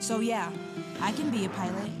So yeah, I can be a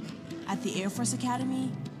pilot. At the Air Force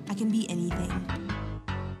Academy, I can be anything.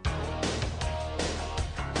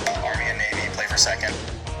 Army and Navy, play for second.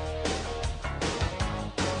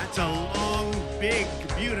 That's a long, big,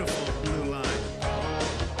 beautiful blue line.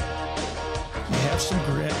 You have some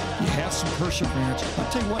grit, you have some perseverance.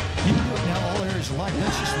 I'll tell you what, you can do it now all areas of life.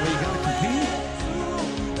 That's just the way you got to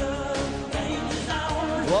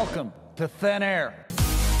compete. Welcome to Thin Air.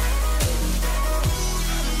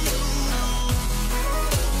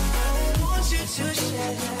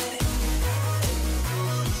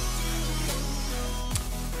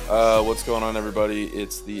 What's going on, everybody?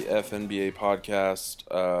 It's the FNBA podcast.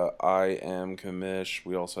 I am Kamish.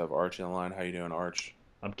 We also have Archie on the line. How you doing, Arch?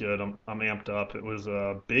 I'm good. I'm amped up. It was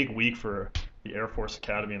a big week for the Air Force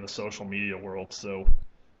Academy and the social media world, so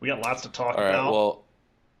we got lots to talk about. All right, well,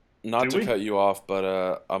 not to cut you off,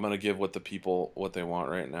 but I'm going to give what the people what they want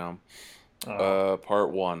right now.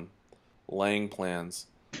 Part 1, laying plans.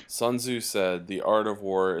 Sun Tzu said, the art of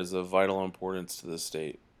war is of vital importance to the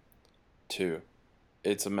state. 2,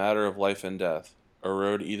 it's a matter of life and death, a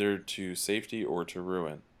road either to safety or to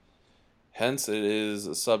ruin. Hence, it is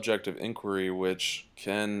a subject of inquiry which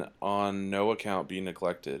can on no account be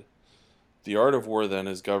neglected. The art of war, then,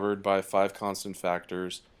 is governed by 5 constant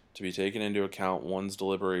factors to be taken into account one's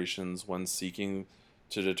deliberations when seeking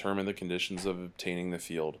to determine the conditions of obtaining the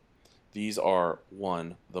field. These are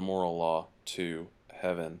 1, the moral law, 2,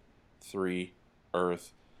 heaven, 3,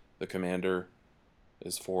 earth, the commander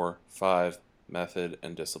is 4, 5, method,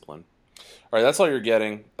 and discipline. All right, that's all you're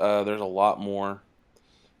getting. There's a lot more,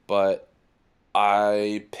 but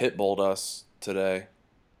I pitbulled us today.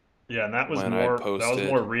 Yeah, and that was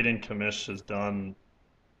more reading Kamish has done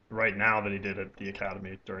right now than he did at the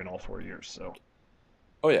Academy during all 4 years. So,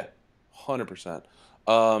 oh yeah, 100%.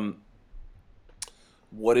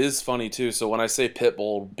 What is funny too, so when I say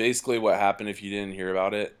Pitbull, basically what happened, if you didn't hear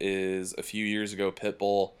about it, is a few years ago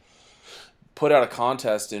Pitbull put out a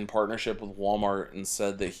contest in partnership with Walmart and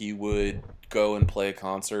said that he would go and play a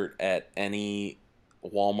concert at any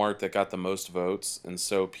Walmart that got the most votes. And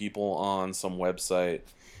so people on some website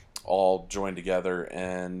all joined together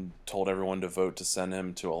and told everyone to vote to send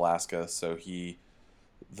him to Alaska. So the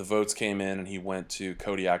votes came in and he went to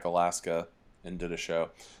Kodiak, Alaska and did a show.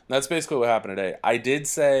 And that's basically what happened today. I did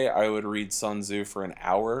say I would read Sun Tzu for an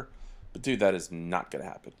hour, but dude, that is not going to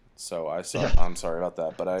happen. So I'm sorry about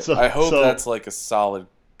that, but I hope that's like a solid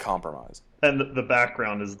compromise. And the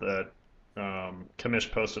background is that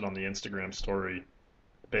Kamish posted on the Instagram story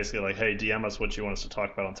basically like, hey, DM us what you want us to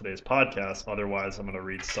talk about on today's podcast. Otherwise, I'm going to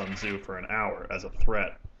read Sun Tzu for an hour as a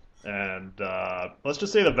threat. And let's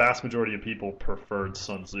just say the vast majority of people preferred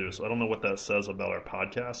Sun Tzu. So I don't know what that says about our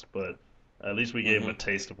podcast, but at least we gave them a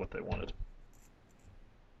taste of what they wanted.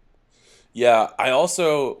 Yeah,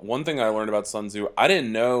 one thing I learned about Sun Tzu, I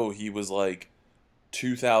didn't know he was like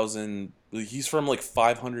 2000, he's from like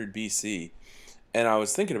 500 BC. And I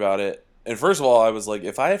was thinking about it. And first of all, I was like,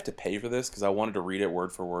 if I have to pay for this, because I wanted to read it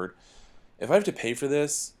word for word, if I have to pay for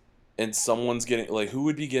this and someone's getting, like, who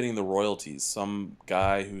would be getting the royalties? Some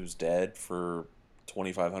guy who's dead for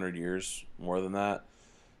 2,500 years, more than that.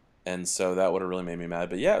 And so that would have really made me mad.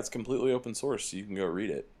 But yeah, it's completely open source, so you can go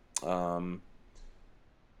read it.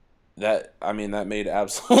 That made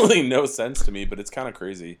absolutely no sense to me, but it's kind of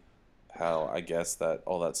crazy how I guess that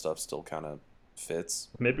all that stuff still kind of fits.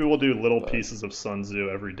 Maybe we'll do little pieces of Sun Tzu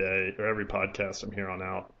every day or every podcast from here on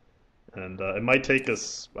out. And it might take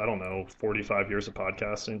us, 45 years of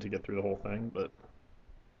podcasting to get through the whole thing, but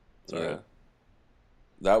yeah. Right.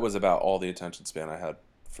 That was about all the attention span I had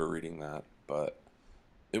for reading that, but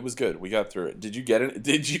it was good. We got through it. Did you get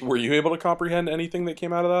it? Were you able to comprehend anything that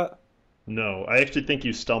came out of that? No, I actually think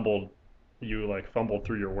you fumbled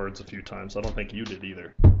through your words a few times. I don't think you did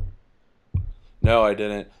either. No, I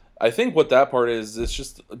didn't. I think what that part is, it's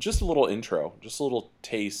just a little intro, just a little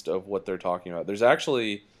taste of what they're talking about. There's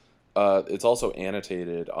actually, it's also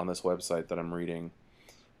annotated on this website that I'm reading,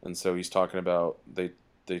 and so he's talking about, they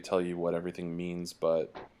tell you what everything means,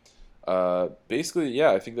 but basically,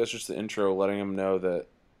 yeah, I think that's just the intro, letting them know that,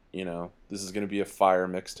 this is going to be a fire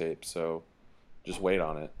mixtape, so just wait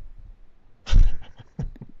on it.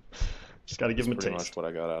 Just got to give them a taste. Pretty much what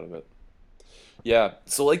I got out of it. Yeah,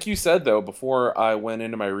 so like you said, though, before I went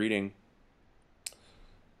into my reading,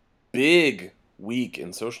 big week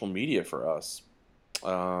in social media for us.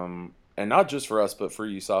 And not just for us, but for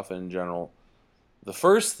USAFA in general. The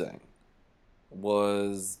first thing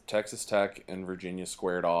was Texas Tech and Virginia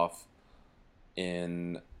squared off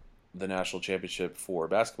in the national championship for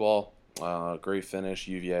basketball. Great finish.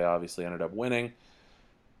 UVA obviously ended up winning.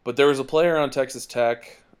 But there was a player on Texas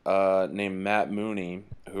Tech named Matt Mooney,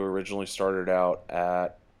 who originally started out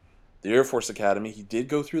at the Air Force Academy. He did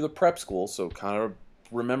go through the prep school, so kind of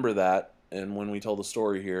remember that and when we tell the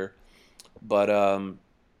story here. But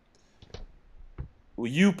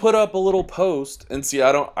you put up a little post, and see,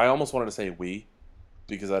 I almost wanted to say we,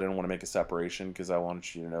 because I didn't want to make a separation, because I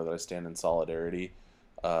wanted you to know that I stand in solidarity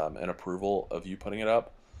and approval of you putting it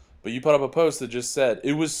up. But you put up a post that just said,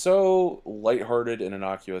 it was so lighthearted and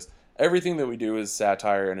innocuous. Everything that we do is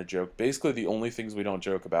satire and a joke. Basically, the only things we don't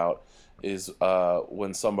joke about is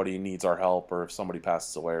when somebody needs our help, or if somebody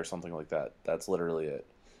passes away or something like that. That's literally it.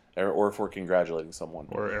 Or if we're congratulating someone.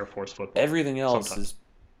 Or Air Force football. Everything else sometimes. is,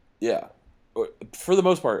 yeah. For the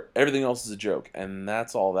most part, everything else is a joke. And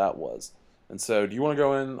that's all that was. And so, do you want to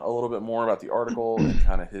go in a little bit more about the article and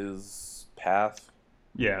kind of his path?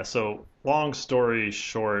 Yeah, so long story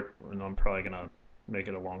short, and I'm probably going to make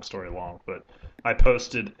it a long story long, but I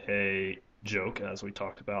posted a joke, as we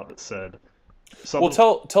talked about, that said something.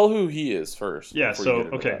 Well, tell who he is first. Yeah, so,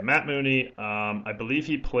 okay, that. Matt Mooney, I believe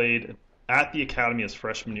he played at the Academy his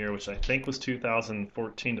freshman year, which I think was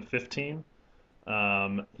 2014 to 15.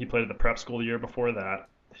 He played at the prep school the year before that.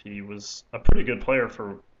 He was a pretty good player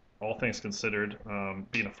for all things considered.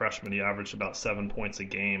 Being a freshman, he averaged about 7 points a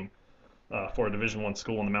game for a Division I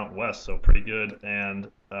school in the Mountain West, so pretty good. And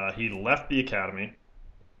he left the academy.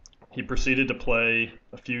 He proceeded to play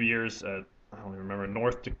a few years at, I don't even remember,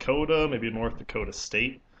 North Dakota, maybe North Dakota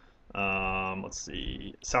State. Let's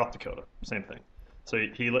see, South Dakota, same thing. So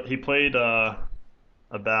he played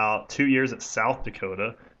about 2 years at South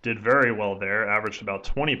Dakota, did very well there, averaged about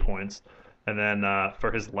 20 points, and then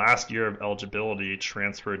for his last year of eligibility,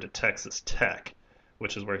 transferred to Texas Tech,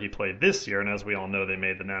 which is where he played this year. And as we all know, they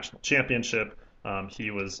made the national championship.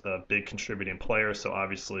 He was a big contributing player, so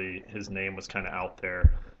obviously his name was kind of out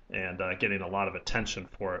there and getting a lot of attention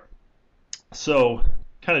for it. So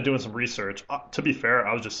kind of doing some research. To be fair,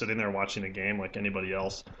 I was just sitting there watching the game like anybody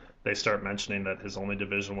else. They start mentioning that his only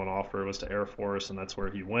Division I offer was to Air Force, and that's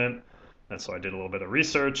where he went. And so I did a little bit of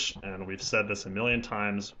research, and we've said this a million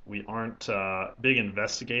times. We aren't big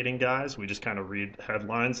investigating guys. We just kind of read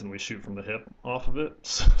headlines, and we shoot from the hip off of it.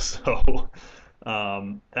 So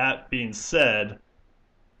that being said,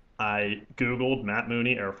 I Googled Matt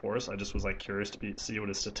Mooney Air Force. I just was like curious to see what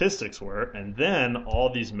his statistics were. And then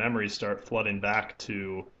all these memories start flooding back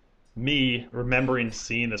to me remembering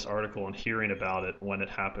seeing this article and hearing about it when it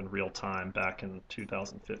happened real time back in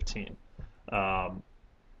 2015.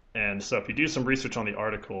 And so if you do some research on the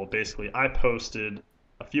article, basically I posted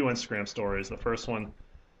a few Instagram stories. The first one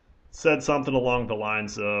said something along the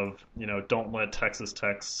lines of, don't let Texas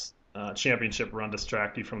Tech's championship run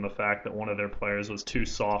distract you from the fact that one of their players was too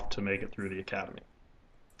soft to make it through the academy.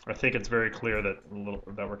 I think it's very clear that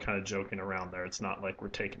we're kind of joking around there. It's not like we're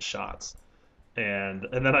taking shots. And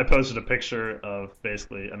then I posted a picture of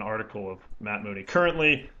basically an article of Matt Mooney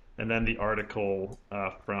currently, and then the article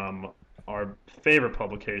from our favorite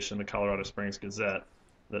publication, the Colorado Springs Gazette,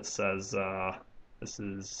 that says this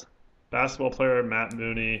is basketball player Matt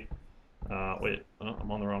Mooney. I'm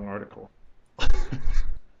on the wrong article.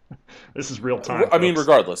 This is real time. I mean,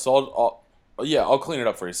 regardless, I'll clean it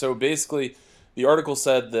up for you. So basically, the article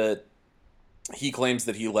said that he claims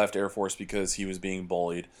that he left Air Force because he was being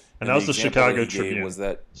bullied. And that was the Chicago Tribune. So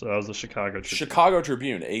that was the Chicago Tribune. Chicago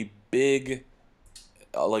Tribune, a big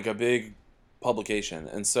publication.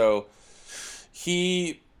 And so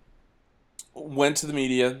he went to the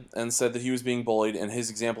media and said that he was being bullied, and his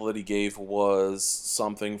example that he gave was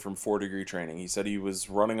something from 4 Degree Training. He said he was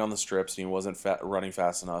running on the strips and he wasn't running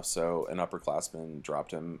fast enough, so an upperclassman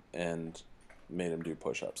dropped him and made him do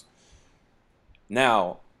push-ups.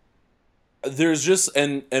 Now, there's just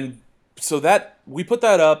and so that we put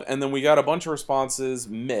that up, and then we got a bunch of responses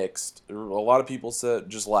mixed. A lot of people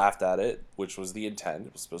just laughed at it, which was the intent.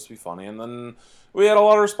 It was supposed to be funny, and then we had a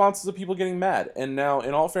lot of responses of people getting mad. And now,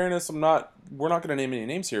 in all fairness, we're not going to name any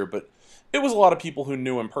names here, but it was a lot of people who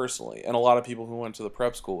knew him personally, and a lot of people who went to the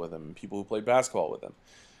prep school with him, and people who played basketball with him.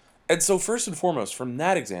 And so, first and foremost, from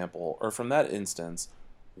that example or from that instance,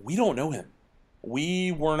 we don't know him. We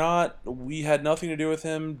had nothing to do with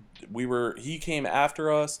him. He came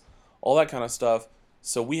after us, all that kind of stuff.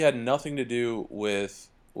 So we had nothing to do with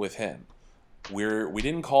him. We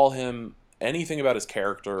didn't call him anything about his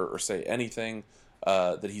character or say anything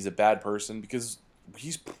that he's a bad person, because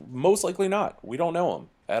he's most likely not. We don't know him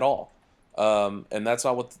at all. And that's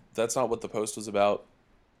not what the post was about.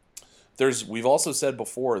 We've also said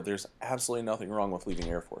before, there's absolutely nothing wrong with leaving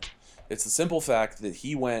Air Force. It's the simple fact that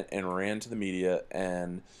he went and ran to the media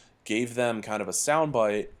and gave them kind of a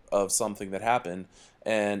soundbite of something that happened,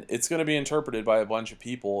 and it's going to be interpreted by a bunch of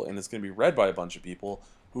people, and it's going to be read by a bunch of people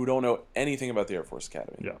who don't know anything about the Air Force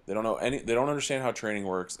Academy. Yeah. They don't understand how training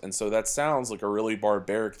works, and so that sounds like a really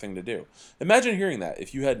barbaric thing to do. Imagine hearing that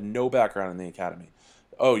if you had no background in the academy.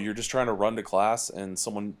 Oh, you're just trying to run to class and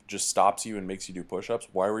someone just stops you and makes you do push-ups.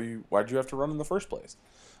 Why'd you have to run in the first place?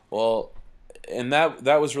 Well, and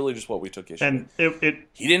that was really just what we took issue with. And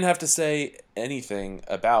He didn't have to say anything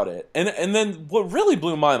about it. And then what really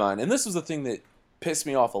blew my mind, and this was the thing that pissed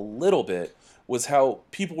me off a little bit, was how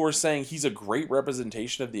people were saying he's a great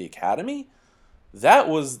representation of the academy. That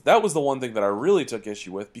was the one thing that I really took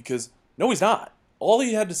issue with, because no, he's not. All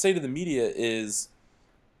he had to say to the media is,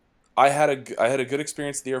 I had a good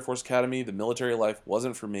experience at the Air Force Academy. The military life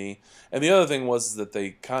wasn't for me. And the other thing was that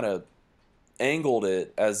they kind of angled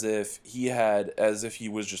it as if he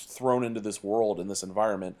was just thrown into this world, in this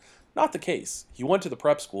environment. Not the case. He went to the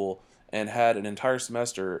prep school and had an entire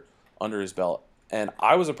semester under his belt. And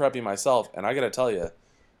I was a preppy myself, and I got to tell you,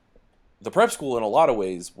 the prep school in a lot of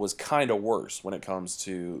ways was kind of worse when it comes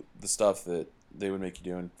to the stuff that they would make you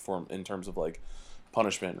do in terms of like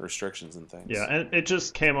punishment and restrictions and things. Yeah, and it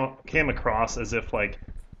just came across as if like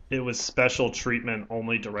it was special treatment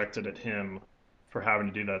only directed at him for having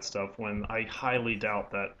to do that stuff, when I highly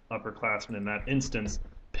doubt that upperclassmen in that instance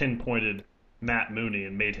pinpointed Matt Mooney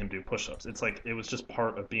and made him do push-ups. It's like it was just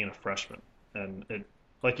part of being a freshman. And it,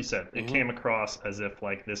 like you said, it came across as if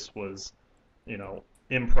like this was,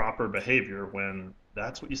 improper behavior, when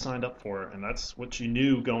that's what you signed up for and that's what you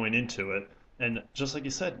knew going into it. And just like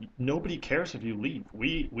you said, nobody cares if you leave.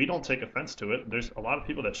 We don't take offense to it. There's a lot of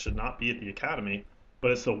people that should not be at the academy,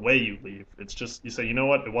 but it's the way you leave. It's just, you say, you know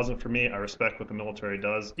what, it wasn't for me. I respect what the military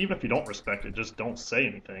does. Even if you don't respect it, just don't say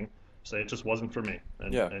anything. Say it just wasn't for me,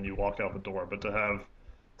 and you walk out the door. But to have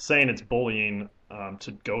saying it's bullying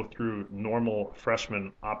to go through normal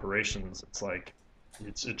freshman operations, it's like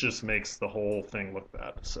it just makes the whole thing look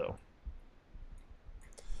bad. So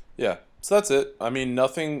yeah, so that's it. I mean,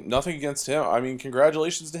 nothing against him. I mean,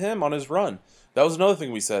 congratulations to him on his run. That was another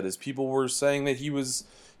thing we said, is people were saying that he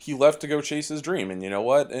left to go chase his dream, and you know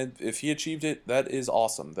what? And if he achieved it, that is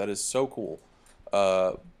awesome. That is so cool.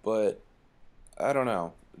 But I don't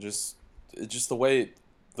know, just the way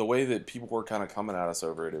that people were kind of coming at us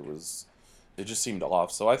over it, it just seemed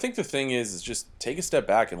off. So I think the thing is just take a step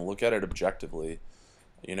back and look at it objectively.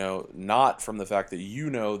 Not from the fact that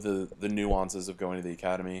the nuances of going to the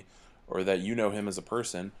academy, or that him as a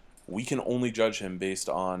person. We can only judge him based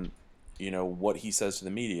on, what he says to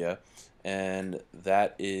the media, and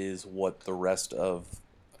that is what the rest of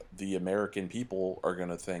the American people are going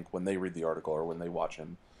to think when they read the article or when they watch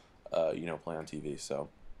him, play on TV. So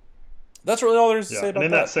that's really all there is to say about that.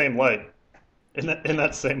 In that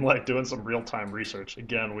same light, doing some real-time research,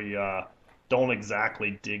 again, we don't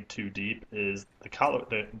exactly dig too deep, is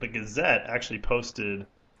the Gazette actually posted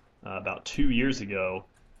about 2 years ago.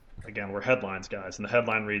 Again, we're headlines, guys, and the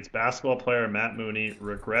headline reads, "Basketball player Matt Mooney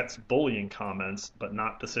regrets bullying comments but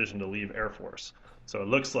not decision to leave Air Force." So it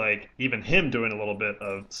looks like even him doing a little bit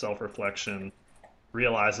of self-reflection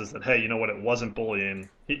realizes that, hey, you know what, it wasn't bullying.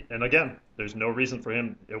 And again, there's no reason for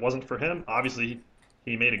him. It wasn't for him. Obviously,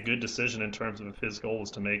 he made a good decision in terms of his goal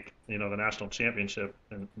was to make, the national championship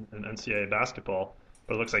in NCAA basketball.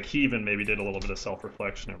 But it looks like he even maybe did a little bit of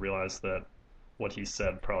self-reflection and realized that what he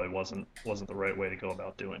said probably wasn't the right way to go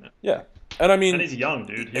about doing it. Yeah. And I mean, and he's young,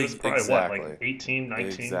 dude. He was probably like 18, 19.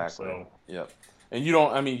 Exactly. So. Yep. And you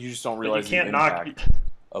just don't realize the impact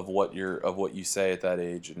of what you say at that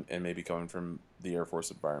age, and maybe coming from the Air Force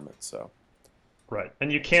environment. So. Right.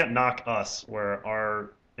 And you can't knock us, where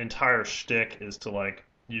our entire shtick is to like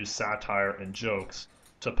use satire and jokes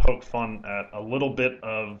to poke fun at a little bit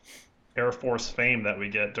of Air Force fame that we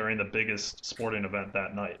get during the biggest sporting event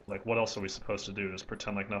that night. Like, what else are we supposed to do? Just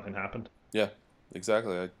pretend like nothing happened? Yeah,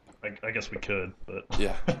 exactly. I guess we could, but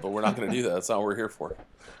yeah, but we're not going to do that. That's not what we're here for.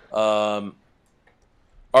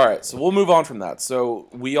 All right, so we'll move on from that. So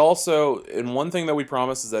we also, and one thing that we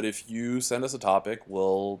promise is that if you send us a topic,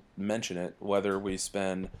 we'll mention it, whether we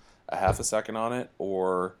spend a half a second on it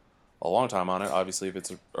or a long time on it. Obviously, if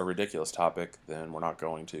it's a ridiculous topic, then we're not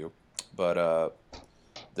going to. But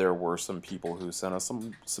there were some people who sent us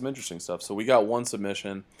some interesting stuff. So we got one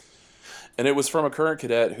submission, and it was from a current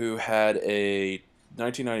cadet who had a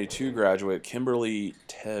 1992 graduate, Kimberly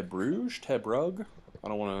Tebrug. I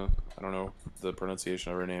don't know the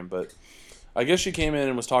pronunciation of her name, but I guess she came in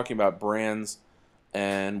and was talking about brands,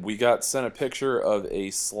 and we got sent a picture of a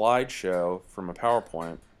slideshow from a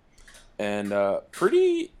PowerPoint, and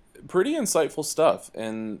pretty insightful stuff.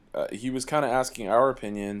 And he was kind of asking our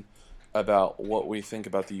opinion about what we think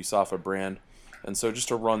about the USAFA brand. And so just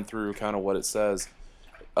to run through kind of what it says,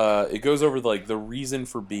 it goes over like the reason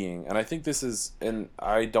for being, and I think this is, and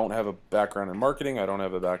I don't have a background in marketing, I don't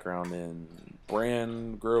have a background in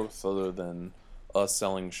brand growth other than us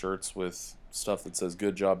selling shirts with stuff that says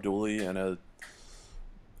 "Good Job, Dooley" and a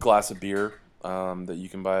glass of beer that you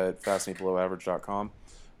can buy at fastandbelowaverage.com.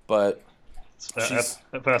 But At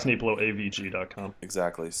fastandbelowaverage.com.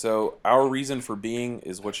 Exactly. So our reason for being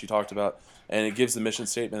is what she talked about, and it gives the mission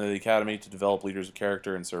statement of the Academy to develop leaders of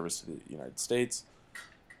character in service to the United States.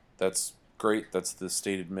 That's great. That's the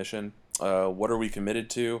stated mission. What are we committed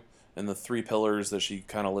to? And the 3 pillars that she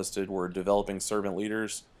kind of listed were developing servant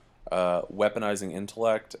leaders, weaponizing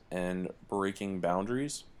intellect, and breaking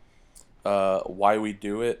boundaries. Why we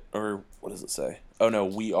do it, or what does it say? Oh no,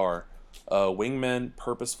 we are wingmen,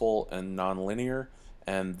 purposeful and non-linear,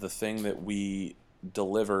 and the thing that we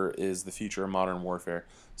deliver is the future of modern warfare.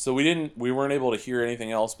 So we weren't able to hear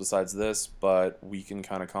anything else besides this, but we can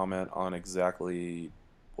kind of comment on exactly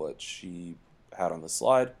what she had on the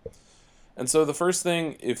slide. And so the first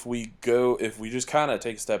thing, if we just kind of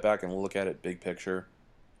take a step back and look at it big picture,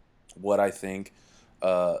 what I think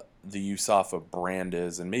the USAFA brand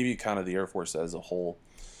is, and maybe kind of the Air Force as a whole,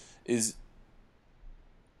 is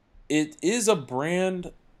it is a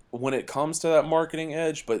brand when it comes to that marketing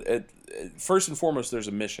edge, but first and foremost, there's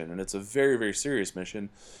a mission, and it's a very, very serious mission,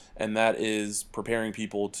 and that is preparing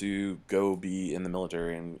people to go be in the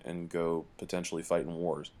military and go potentially fight in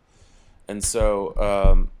wars. And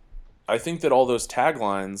so I think that all those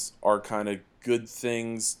taglines are kind of good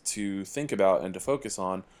things to think about and to focus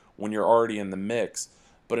on when you're already in the mix.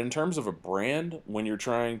 But in terms of a brand, when you're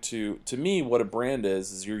trying to me, what a brand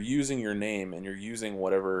is you're using your name and you're using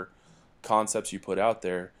whatever concepts you put out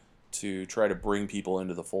there to try to bring people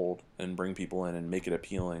into the fold and bring people in and make it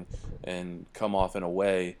appealing and come off in a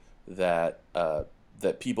way that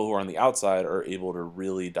that people who are on the outside are able to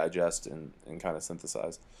really digest and kind of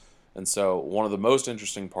synthesize. And so one of the most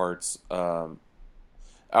interesting parts, our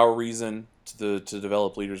reason to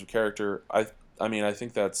develop leaders of character, I mean, I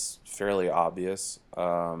think that's fairly obvious.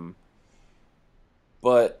 But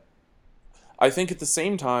I think at the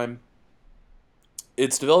same time,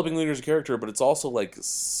 it's developing leaders of character, but it's also like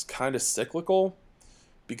kind of cyclical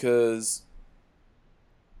because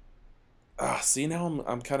see, now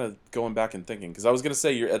I'm kind of going back and thinking, because I was going to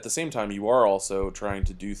say you're at the same time you are also trying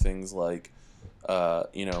to do things like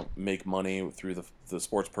make money through the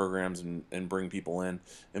sports programs and bring people in,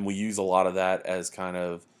 and we use a lot of that as kind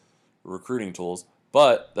of recruiting tools,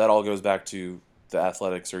 but that all goes back to the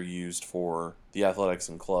athletics are used for the athletics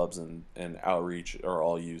and clubs and outreach are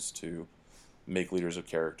all used to make leaders of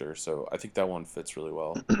character. So I think that one fits really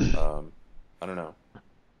well. I don't know.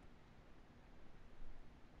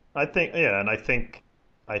 I think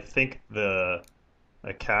the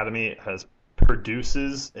Academy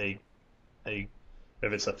produces a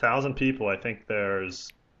if it's 1,000 people, I think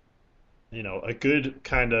there's a good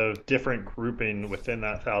kind of different grouping within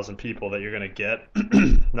that 1,000 people that you're going to get,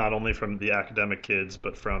 not only from the academic kids,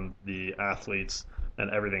 but from the athletes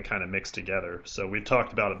and everything kind of mixed together. So we've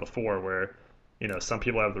talked about it before where, some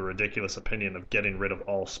people have the ridiculous opinion of getting rid of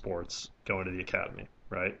all sports going to the academy,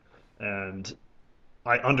 right? And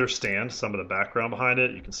I understand some of the background behind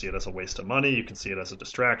it. You can see it as a waste of money. You can see it as a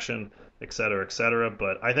distraction, et cetera, et cetera.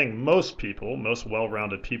 But I think most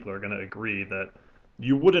well-rounded people are going to agree that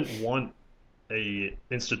you wouldn't want a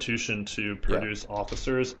institution to produce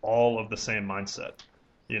officers all of the same mindset.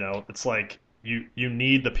 It's like you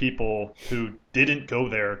need the people who didn't go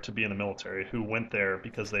there to be in the military, who went there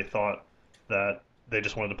because they thought that they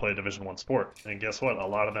just wanted to play a Division I sport. And guess what? A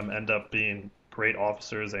lot of them end up being great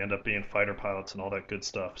officers. They end up being fighter pilots and all that good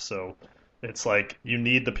stuff. So it's like you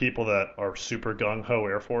need the people that are super gung-ho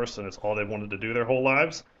Air Force and it's all they wanted to do their whole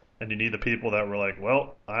lives. And you need the people that were like,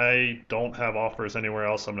 well, I don't have offers anywhere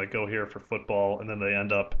else. I'm going to go here for football. And then they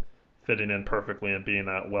end up fitting in perfectly and being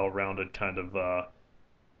that well-rounded kind of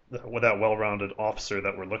that well-rounded officer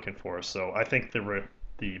that we're looking for. So I think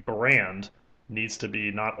the brand needs to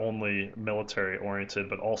be not only military-oriented,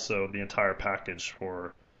 but also the entire package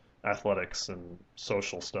for athletics and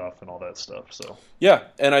social stuff and all that stuff. So yeah,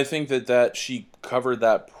 and I think that she covered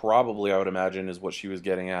that probably, I would imagine, is what she was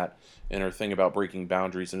getting at in her thing about breaking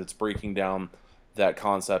boundaries, and it's breaking down that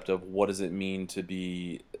concept of what does it mean to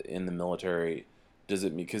be in the military. Does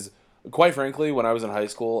it mean, because quite frankly, when I was in high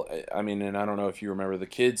school, I mean, and I don't know if you remember the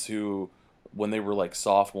kids who, when they were like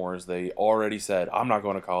sophomores, they already said, I'm not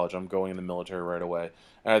going to college, I'm going in the military right away.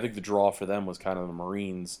 And I think the draw for them was kind of the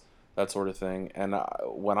Marines, that sort of thing. And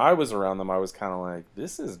when I was around them, I was kind of like,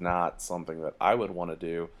 this is not something that I would want to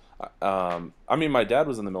do. I mean, my dad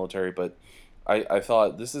was in the military, but I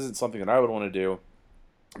thought this isn't something that I would want to do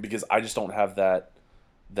because I just don't have that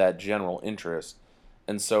that general interest.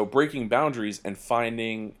 And so breaking boundaries and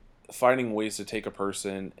finding ways to take a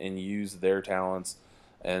person and use their talents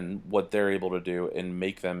and what they're able to do and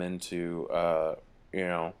make them into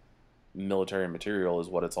military material is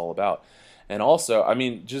what it's all about. And also, I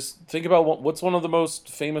mean, just think about what's one of the most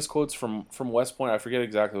famous quotes from West Point. I forget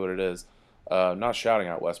exactly what it is. Not shouting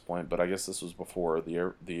out West Point, but I guess this was before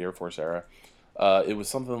the Air Force era. It was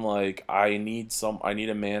something like, I need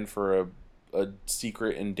a man for a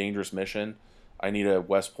secret and dangerous mission. I need a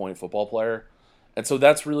West Point football player. And so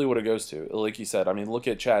that's really what it goes to. Like you said, I mean, look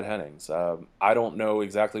at Chad Hennings. I don't know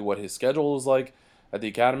exactly what his schedule was like at the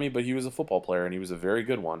academy, but he was a football player, and he was a very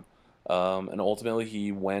good one. And ultimately,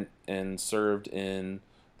 he went and served in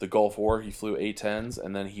the Gulf War. He flew A-10s,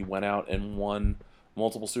 and then he went out and won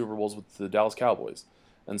multiple Super Bowls with the Dallas Cowboys.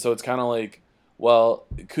 And so it's kind of like, well,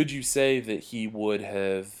 could you say that he would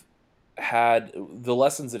have had the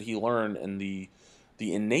lessons that he learned and the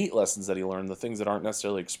innate lessons that he learned, the things that aren't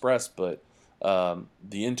necessarily expressed, but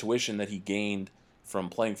the intuition that he gained from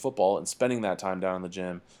playing football and spending that time down in the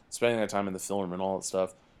gym, spending that time in the film room and all that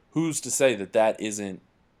stuff, who's to say that that isn't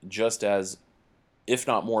just as, if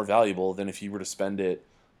not more valuable than if you were to spend it,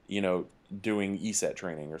 doing ESET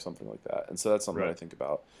training or something like that. And so that's something I think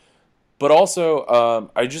about. But also,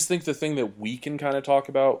 I just think the thing that we can kind of talk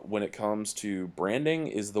about when it comes to branding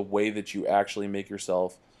is the way that you actually make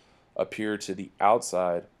yourself appear to the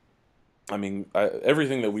outside. I mean,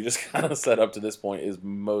 everything that we just kind of set up to this point is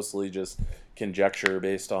mostly just conjecture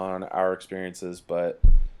based on our experiences. But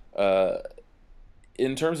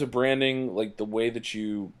in terms of branding, like the way that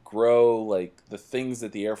you grow, like the things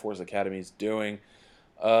that the Air Force Academy is doing,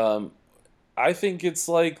 I think it's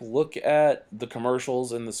like, look at the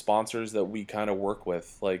commercials and the sponsors that we kind of work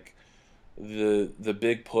with. Like the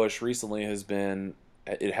big push recently has been,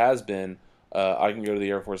 I can go to the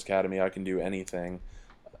Air Force Academy, I can do anything.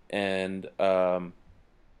 And I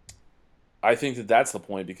think that that's the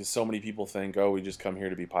point, because so many people think, oh, we just come here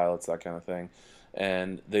to be pilots, that kind of thing.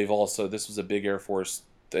 And this was a big Air Force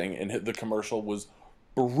thing, and the commercial was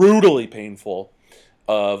brutally painful,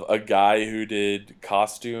 of a guy who did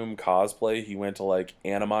costume cosplay. He went to like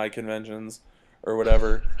anime conventions or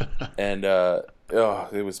whatever, and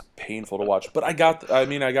it was painful to watch. But I got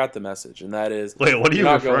the message, and that is, wait, what are you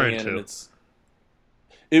referring to?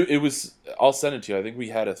 It was, I'll send it to you. I think we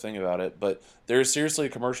had a thing about it, but there's seriously a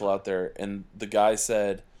commercial out there, and the guy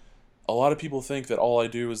said, a lot of people think that all I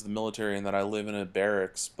do is the military and that I live in a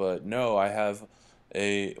barracks, but no, I have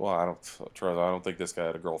I don't think this guy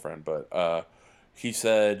had a girlfriend, but he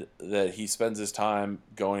said that he spends his time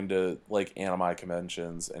going to like anime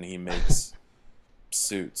conventions and he makes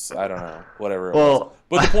suits. I don't know, whatever it was.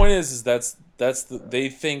 But the point is they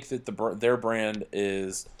think that their brand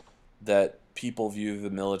is that people view the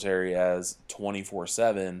military as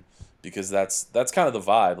 24/7, because that's kind of the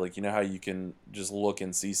vibe. Like, you know how you can just look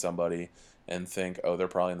and see somebody and think, oh, they're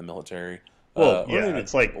probably in the military.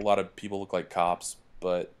 It's like a lot of people look like cops,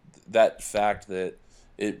 but that fact that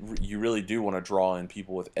you really do want to draw in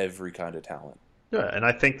people with every kind of talent. Yeah, and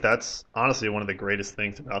I think that's honestly one of the greatest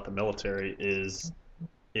things about the military is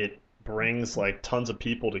it brings like tons of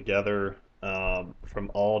people together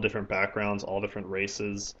from all different backgrounds, all different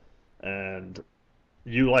races, and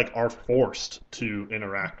you like are forced to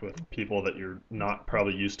interact with people that you're not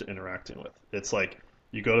probably used to interacting with. It's like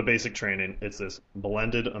you go to basic training, it's this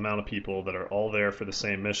blended amount of people that are all there for the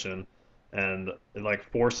same mission, and it like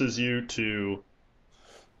forces you to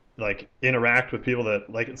like interact with people that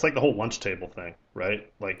like, it's like the whole lunch table thing,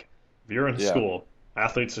 right? Like if you're in school,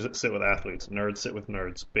 athletes sit with athletes, nerds sit with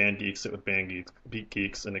nerds, band geeks sit with band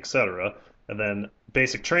geeks, and etc. And then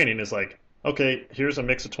basic training is like, okay, here's a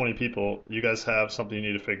mix of 20 people. You guys have something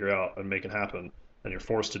you need to figure out and make it happen, and you're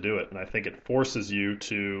forced to do it. And I think it forces you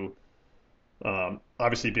to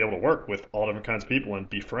obviously be able to work with all different kinds of people and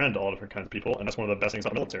befriend all different kinds of people. And that's one of the best things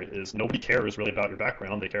about the military is nobody cares really about your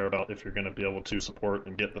background. They care about if you're going to be able to support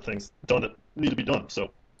and get the things done that need to be done.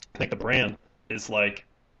 So I think the brand is like,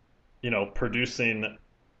 producing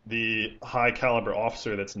the high caliber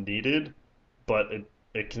officer that's needed, but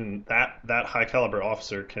it can, that high caliber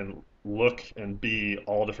officer can look and be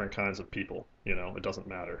all different kinds of people. It doesn't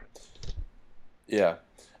matter. Yeah.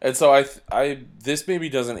 And so this maybe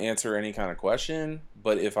doesn't answer any kind of question,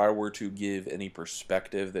 but if I were to give any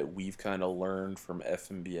perspective that we've kind of learned from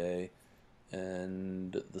FNBA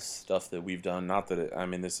and the stuff that we've done, not that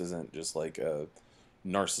this isn't just like a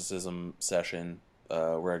narcissism session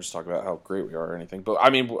where I just talk about how great we are or anything, but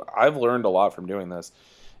I've learned a lot from doing this.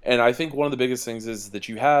 And I think one of the biggest things is that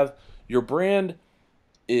you have your brand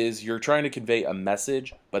is you're trying to convey a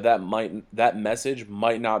message, but that message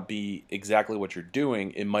might not be exactly what you're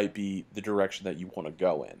doing. It might be the direction that you want to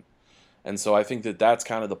go in. And so I think that that's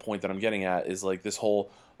kind of the point that I'm getting at, is like this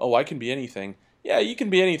whole, oh, I can be anything. Yeah, you can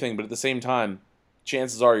be anything, but at the same time,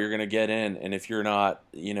 chances are you're going to get in, and if you're not,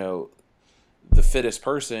 the fittest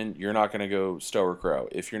person, you're not going to go stow or crow.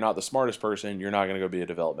 If you're not the smartest person, you're not going to go be a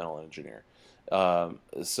developmental engineer.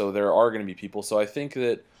 So there are going to be people. So I think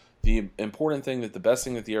that the important thing, that the best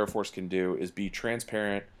thing that the Air Force can do, is be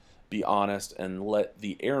transparent, be honest, and let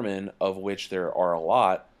the airmen, of which there are a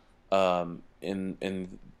lot in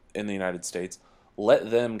the United States,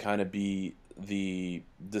 let them kind of be the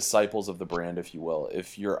disciples of the brand, if you will.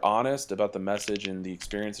 If you're honest about the message and the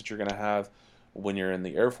experience that you're going to have when you're in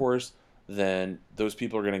the Air Force, then those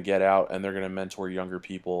people are going to get out and they're going to mentor younger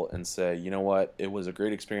people and say, you know what, it was a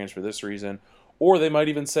great experience for this reason. Or they might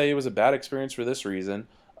even say it was a bad experience for this reason.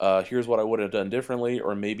 Here's what I would have done differently,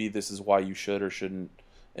 or maybe this is why you should or shouldn't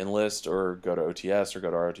enlist or go to OTS or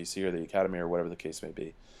go to ROTC or the academy or whatever the case may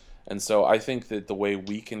be. And so I think that the way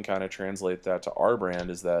we can kind of translate that to our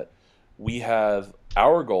brand is that we have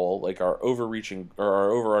our goal, like our overarching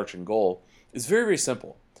goal, is very, very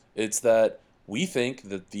simple. It's that we think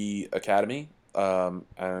that the academy, I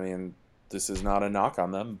mean, this is not a knock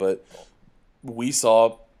on them, but we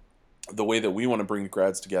saw the way that we want to bring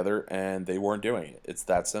grads together, and they weren't doing it. It's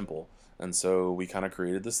that simple. And so we kind of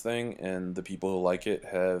created this thing, and the people who like it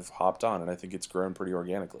have hopped on, and I think it's grown pretty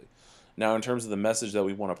organically. Now, in terms of the message that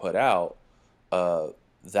we want to put out,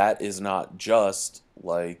 that is not just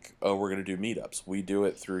like, oh, we're going to do meetups. We do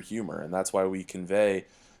it through humor, and that's why we convey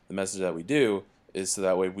the message that we do, is so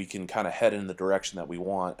that way we can kind of head in the direction that we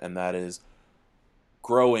want, and that is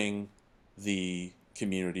growing the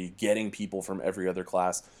community, getting people from every other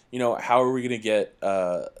class. How are we going to get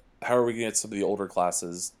some of the older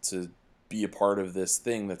classes to be a part of this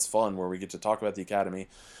thing that's fun, where we get to talk about the academy,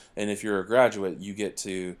 and if you're a graduate, you get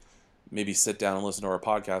to maybe sit down and listen to our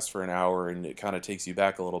podcast for an hour, and it kind of takes you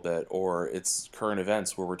back a little bit. Or it's current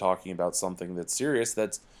events where we're talking about something that's serious,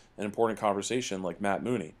 that's an important conversation, like Matt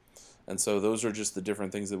Mooney. And so those are just the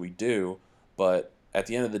different things that we do. But at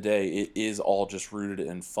the end of the day, it is all just rooted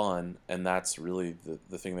in fun, and that's really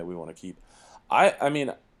the thing that we want to keep. I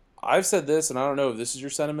mean, I've said this, and I don't know if this is your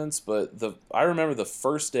sentiments, but I remember the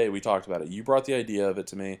first day we talked about it. You brought the idea of it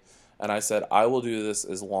to me, and I said, I will do this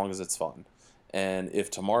as long as it's fun. And if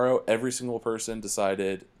tomorrow every single person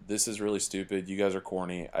decided, this is really stupid, you guys are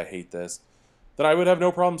corny, I hate this, then I would have no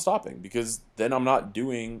problem stopping, because then I'm not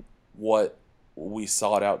doing what we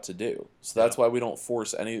sought out to do. So that's why we don't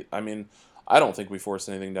force any. I mean, I don't think we force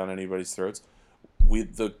anything down anybody's throats.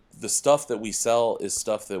 The stuff that we sell is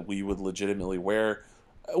stuff that we would legitimately wear.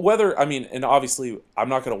 And obviously, I'm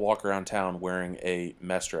not going to walk around town wearing a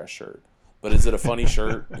mess dress shirt. But is it a funny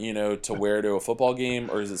shirt, to wear to a football game,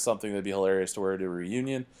 or is it something that'd be hilarious to wear to a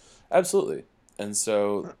reunion? Absolutely. And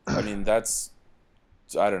so, I mean, I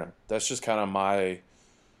don't know. That's just kind of my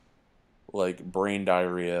brain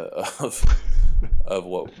diarrhea of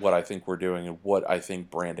what I think we're doing and what I think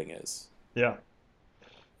branding is. Yeah.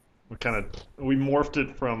 We morphed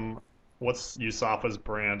it from what's USAFA's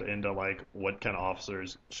brand into what kind of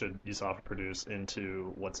officers should USAFA produce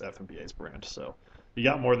into what's FNBA's brand. So you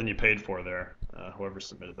got more than you paid for there, whoever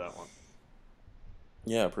submitted that one.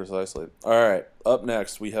 Yeah, precisely. All right, up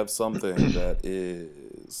next we have something that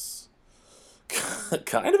is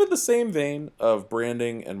kind of in the same vein of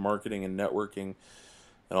branding and marketing and networking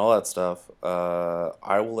and all that stuff.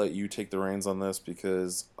 I will let you take the reins on this,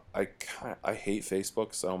 because I hate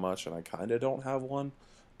Facebook so much, and I kind of don't have one,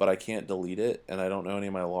 but I can't delete it, and I don't know any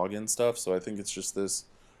of my login stuff, so I think it's just this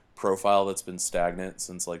profile that's been stagnant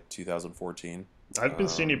since 2014. I've been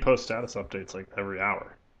seeing you post status updates every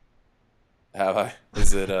hour. Have I?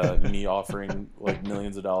 Is it me offering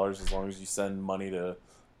millions of dollars as long as you send money to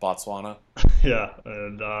Botswana? Yeah,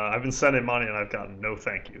 and I've been sending money and I've gotten no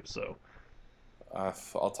thank you. So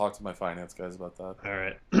I'll talk to my finance guys about that. All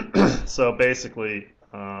right. So basically,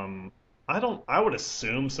 I would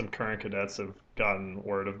assume some current cadets have gotten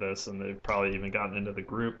word of this, and they've probably even gotten into the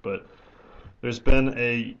group. But there's been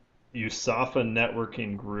a USAFA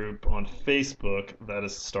networking group on Facebook that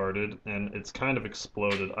has started, and it's kind of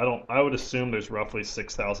exploded. I would assume there's roughly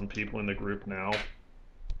 6,000 people in the group now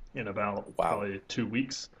in about probably 2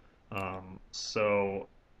 weeks. So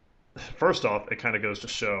first off, it kind of goes to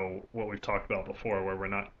show what we've talked about before, where we're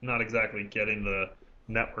not exactly getting the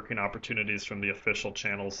networking opportunities from the official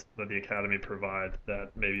channels that the Academy provide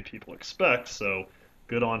that maybe people expect. So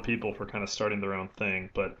good on people for kind of starting their own thing,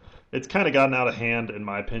 but it's kind of gotten out of hand, in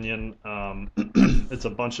my opinion. It's a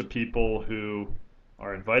bunch of people who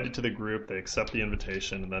are invited to the group, they accept the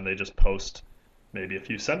invitation, and then they just post maybe a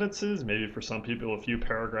few sentences, maybe for some people a few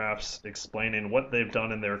paragraphs explaining what they've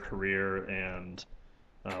done in their career and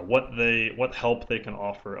what help they can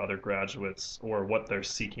offer other graduates or what they're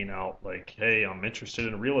seeking out. Like, hey, I'm interested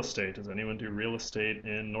in real estate. Does anyone do real estate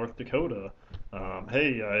in North Dakota?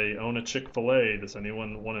 Hey, I own a Chick-fil-A. Does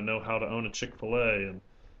anyone want to know how to own a Chick-fil-A? And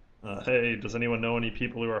hey, does anyone know any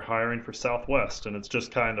people who are hiring for Southwest? And it's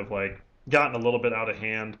just kind of like gotten a little bit out of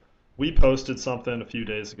hand. We posted something a few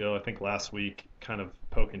days ago, I think last week, kind of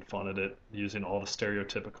poking fun at it, using all the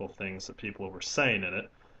stereotypical things that people were saying in it.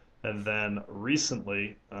 And then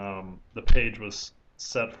recently, the page was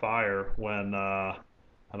set fire when, I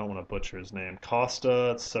don't want to butcher his name,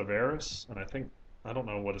 Costa Severus, and I don't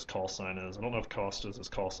know what his call sign is. I don't know if Costa is his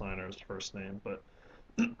call sign or his first name, but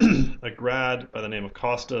a grad by the name of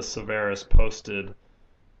Costa Severus posted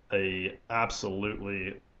a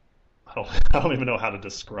absolutely, I don't even know how to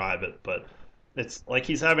describe it, but it's like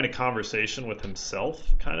he's having a conversation with himself,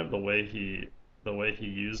 kind of the way he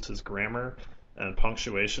used his grammar and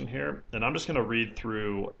punctuation here, and I'm just going to read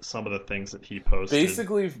through some of the things that he posted.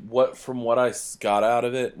 Basically, from what I got out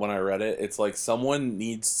of it when I read it, it's like someone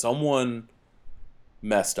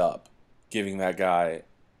messed up giving that guy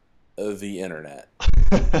the internet.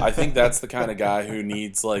 I think that's the kind of guy who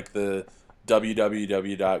needs like the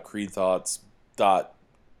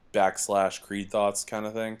www.creedthoughts.com/creedthoughts kind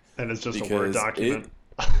of thing. And it's just a Word document.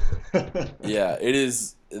 Yeah, it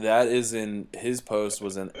is. That is in his post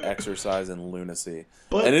was an exercise in lunacy,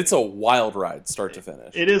 and it's a wild ride, start to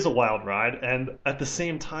finish. It is a wild ride, and at the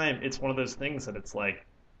same time, it's one of those things that it's like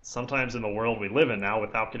sometimes in the world we live in now,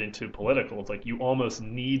 without getting too political, it's like you almost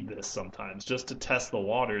need this sometimes just to test the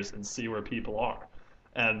waters and see where people are.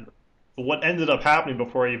 And what ended up happening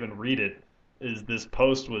before I even read it is this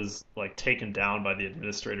post was like taken down by the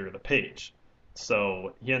administrator of the page.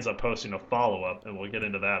 So he ends up posting a follow-up, and we'll get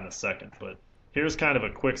into that in a second. But here's kind of a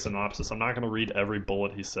quick synopsis. I'm not going to read every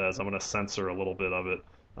bullet he says. I'm going to censor a little bit of it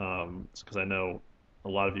because I know a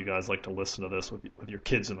lot of you guys like to listen to this with your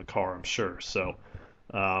kids in the car, I'm sure. So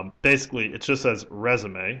basically, it just says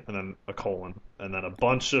resume and then a colon and then a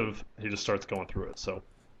bunch of – he just starts going through it. So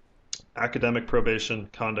academic probation,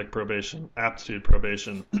 conduct probation, aptitude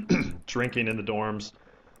probation, drinking in the dorms,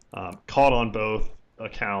 caught on both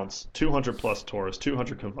accounts, 200 plus tours,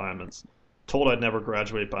 200 confinements, told I'd never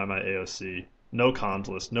graduate by my AOC, no cons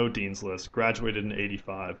list, no dean's list, graduated in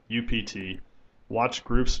 85, UPT, watched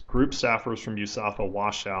group staffers from USAFA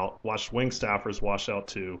wash out, watched wing staffers wash out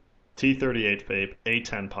too, T-38 FAPE,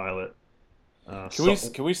 A-10 pilot.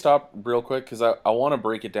 Can we stop real quick? Because I want to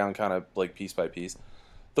break it down kind of like piece by piece.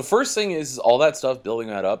 The first thing is all that stuff, building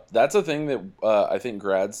that up. That's a thing that I think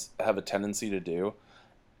grads have a tendency to do.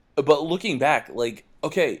 But looking back, like,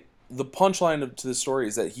 okay, the punchline to the story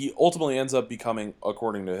is that he ultimately ends up becoming,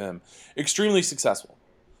 according to him, extremely successful.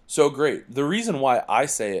 So great. The reason why I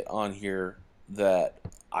say it on here that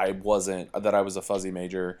I was a fuzzy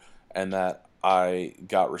major and that I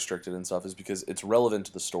got restricted and stuff is because it's relevant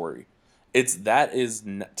to the story.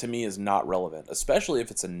 To me is not relevant, especially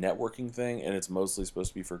if it's a networking thing and it's mostly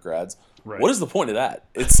supposed to be for grads. Right. What is the point of that?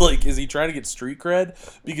 It's like, is he trying to get street cred?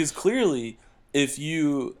 Because clearly, if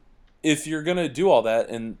you're gonna do all that,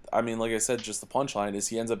 and I mean, like I said, just the punchline is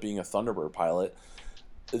he ends up being a Thunderbird pilot.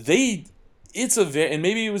 And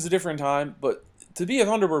maybe it was a different time, but to be a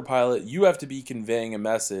Thunderbird pilot, you have to be conveying a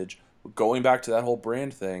message, going back to that whole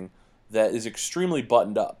brand thing, that is extremely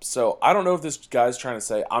buttoned up. So I don't know if this guy's trying to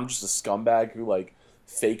say I'm just a scumbag who like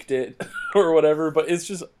faked it or whatever, but it's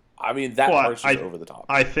just, I mean, part's just over the top.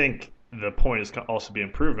 I think the point is also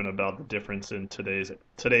being proven about the difference in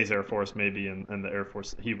today's Air Force maybe and the Air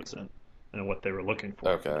Force that he was in and what they were looking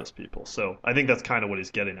for from those people. So I think that's kind of what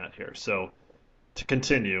he's getting at here. So to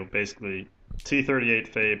continue, basically T-38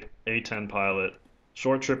 FAPE, A-10 pilot,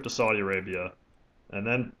 short trip to Saudi Arabia,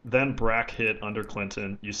 and then BRAC hit under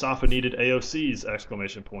Clinton. USAFA needed AOCs,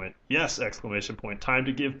 exclamation point. Yes, exclamation point. Time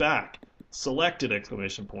to give back. Selected,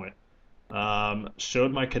 exclamation point.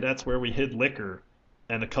 Showed my cadets where we hid liquor,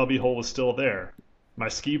 and the cubby hole was still there. My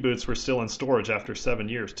ski boots were still in storage after 7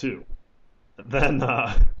 years, too. Then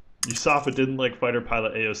USAFA didn't like fighter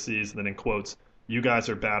pilot AOCs, and then in quotes, you guys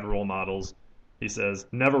are bad role models. He says,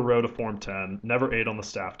 never rode a Form 10, never ate on the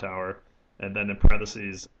staff tower. And then in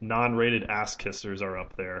parentheses, non-rated ass kissers are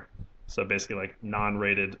up there. So basically like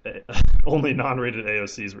only non-rated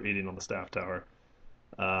AOCs were eating on the staff tower.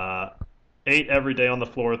 Ate every day on the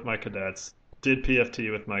floor with my cadets. Did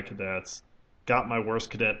PFT with my cadets. Got my worst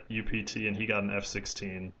cadet UPT and he got an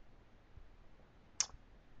F-16.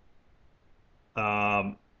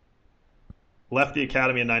 left the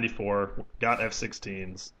academy in '94, got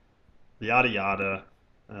F-16s, yada yada.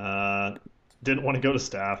 Didn't want to go to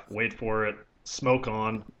staff. Wait for it. Smoke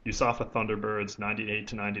on. USAFA Thunderbirds, 98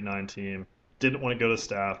 to 99 team. Didn't want to go to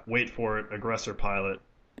staff. Wait for it. Aggressor pilot.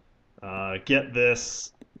 Get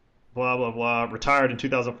this. Blah, blah, blah. Retired in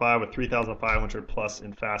 2005 with 3,500 plus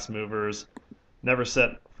in fast movers. Never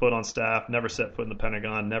set foot on staff. Never set foot in the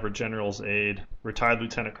Pentagon. Never general's aide. Retired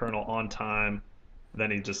lieutenant colonel on time. Then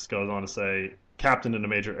he just goes on to say, captain in a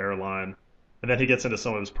major airline. And then he gets into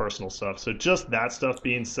some of his personal stuff. So just that stuff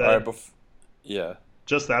being said. Yeah.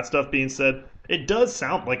 Just that stuff being said, it does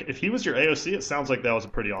sound like if he was your AOC, it sounds like that was a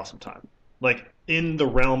pretty awesome time. Like in the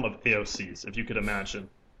realm of AOCs, if you could imagine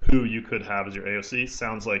who you could have as your AOC,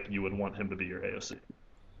 sounds like you would want him to be your AOC.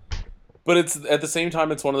 But it's at the same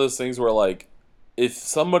time, it's one of those things where, like, if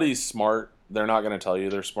somebody's smart, they're not going to tell you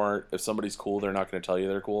they're smart. If somebody's cool, they're not going to tell you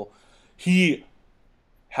they're cool. He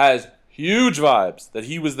has huge vibes that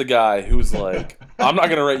he was the guy who's like, I'm not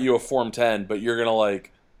going to write you a Form 10, but you're going to,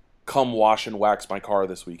 like, come wash and wax my car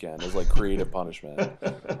this weekend as, like, creative punishment.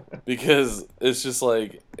 Because it's just,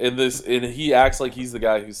 like, and he acts like he's the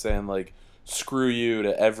guy who's saying, like, screw you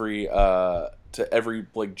to every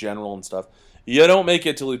like general and stuff. You don't make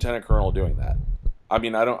it to lieutenant colonel doing that. I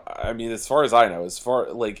mean, as far as I know,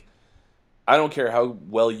 I don't care how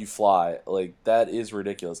well you fly, like, that is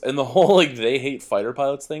ridiculous. And the whole, like, they hate fighter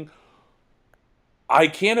pilots thing, I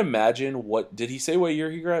can't imagine did he say what year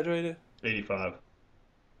he graduated? 85.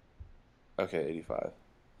 Okay, 85.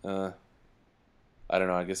 I don't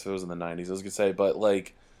know, I guess if it was in the 90s, I was gonna say, but,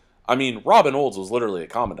 like, I mean, Robin Olds was literally a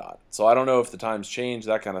commandant, so I don't know if the times changed,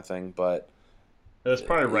 that kind of thing, but it was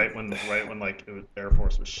probably right when like Air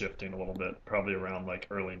Force was shifting a little bit, probably around like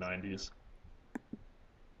early 90s.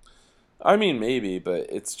 I mean, maybe, but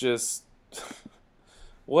it's just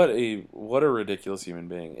what a ridiculous human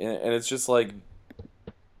being, and it's just like,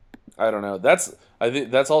 I don't know. I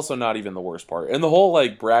think that's also not even the worst part, and the whole,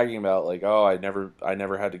 like, bragging about, like, oh, I never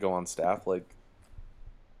had to go on staff, like,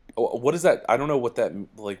 what is that? I don't know what that,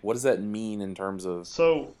 like, what does that mean in terms of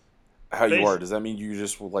how you are? Does that mean you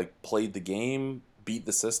just, like, played the game, beat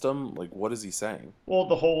the system? Like, what is he saying? Well,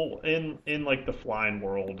 the whole in like the flying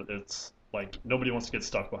world, it's like nobody wants to get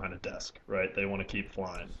stuck behind a desk, right? They want to keep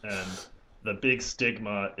flying, and the big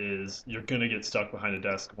stigma is you're gonna get stuck behind a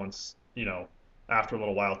desk once, after a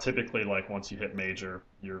little while. Typically, like, once you hit major,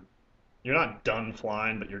 you're not done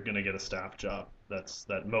flying, but you're gonna get a staff job.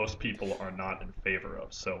 That most people are not in favor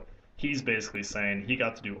of. So he's basically saying he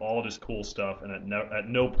got to do all this cool stuff, and at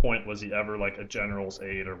no point was he ever, like, a general's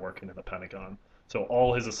aide or working in the Pentagon. So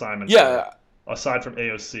all his assignments, aside from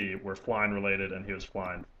AOC, were flying related, and he was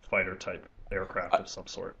flying fighter type aircraft of some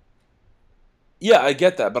sort. Yeah, I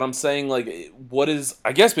get that, but I'm saying, like,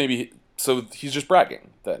 I guess maybe, so he's just bragging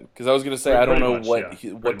then, because I was gonna say, I don't know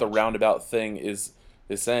what the roundabout thing is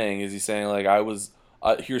saying. Is he saying, like,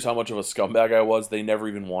 here's how much of a scumbag I was. They never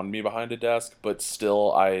even wanted me behind a desk, but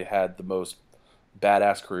still I had the most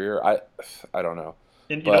badass career. I don't know.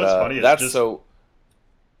 And you know what's funny? That's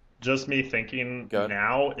just me thinking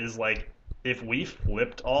now is, like, if we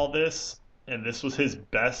flipped all this and this was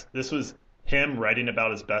him writing about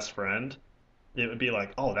his best friend, it would be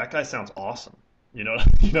like, oh, that guy sounds awesome. You know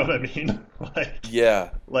what I mean? Like, yeah.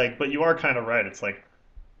 Like, but you are kind of right. It's like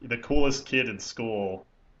the coolest kid in school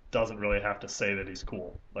doesn't really have to say that he's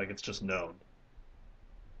cool. Like, it's just known.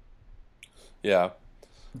 Yeah.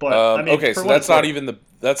 But I mean, okay, so that's not even the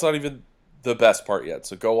best part yet.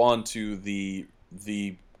 So go on to the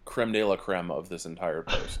creme de la creme of this entire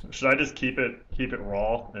post. Should I just keep it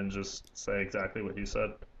raw and just say exactly what you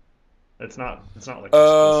said? It's not like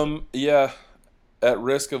yeah. At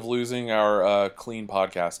risk of losing our clean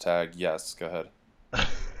podcast tag, yes, go ahead.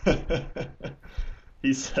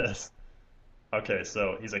 He says, okay,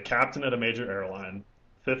 so he's a captain at a major airline,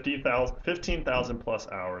 15,000 plus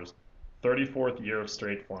hours, 34th year of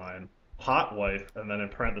straight flying, hot wife, and then in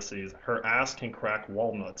parentheses, her ass can crack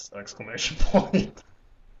walnuts, exclamation point.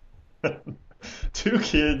 2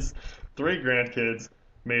 kids, 3 grandkids,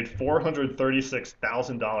 made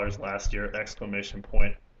 $436,000 last year, exclamation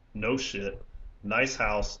point. No shit. Nice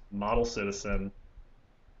house, model citizen,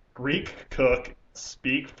 Greek cook,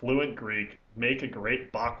 speak fluent Greek, make a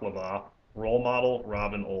great baklava, role model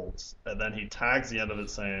Robin Olds. And then he tags the end of it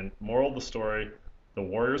saying, moral of the story, the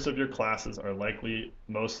warriors of your classes are likely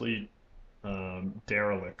mostly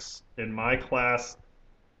derelicts. In my class,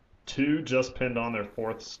 2 just pinned on their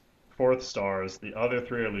fourth stars. The other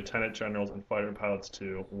 3 are lieutenant generals and fighter pilots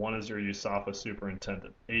too. 1 is your USAFA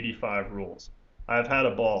superintendent. 85 rules. I've had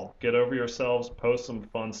a ball. Get over yourselves. Post some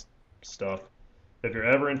fun stuff. If you're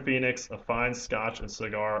ever in Phoenix, a fine scotch and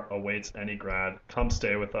cigar awaits any grad. Come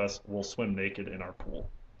stay with us. We'll swim naked in our pool.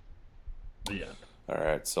 The end. All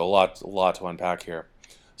right, so a lot to unpack here.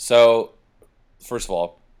 So, first of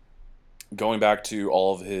all, going back to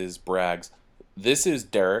all of his brags, this is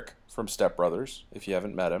Derek from Step Brothers. If you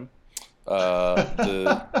haven't met him,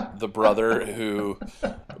 the brother who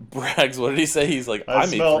brags. What did he say? He's like, I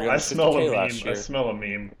made $350K last year. I smell a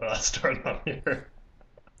meme starting on here.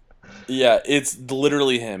 Yeah, it's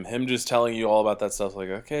literally him. Him just telling you all about that stuff. Like,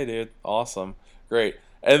 okay, dude, awesome, great.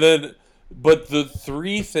 And then, but the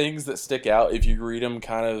three things that stick out, if you read them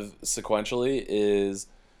kind of sequentially, is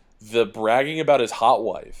the bragging about his hot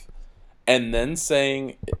wife, and then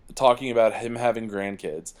talking about him having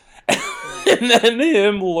grandkids, and then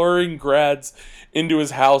him luring grads into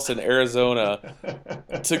his house in Arizona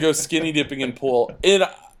to go skinny dipping in pool. And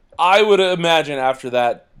I would imagine after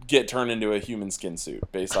that, get turned into a human skin suit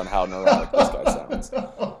based on how neurotic this guy sounds.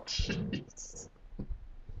 Oh, jeez.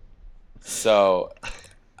 So,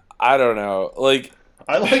 I don't know. Like,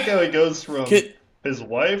 I like how he goes from his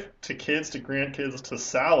wife to kids to grandkids to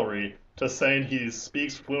salary to saying he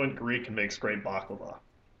speaks fluent Greek and makes great baklava.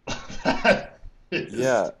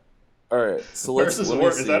 Yeah. All right. So is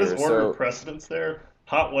that his order of So, precedence there?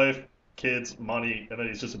 Hot wife, kids, money, and then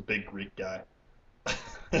he's just a big Greek guy.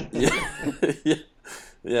 yeah.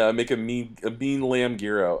 Yeah, I make a mean lamb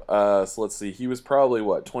gyro. So let's see. He was probably,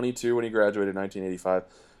 22 when he graduated in 1985.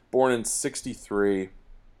 Born in 63.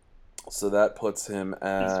 So that puts him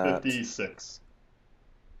at... He's 56.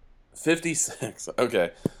 56.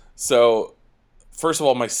 Okay. So, first of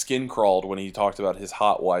all, my skin crawled when he talked about his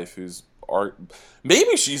hot wife,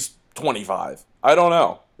 maybe she's 25. I don't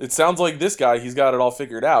know. It sounds like this guy, he's got it all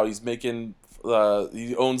figured out. He's making...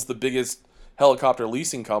 he owns the biggest helicopter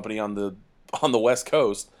leasing company on the West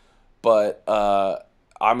Coast, but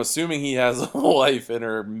I'm assuming he has a wife in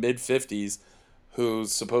her mid-50s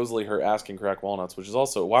who's supposedly her ass can crack walnuts, which is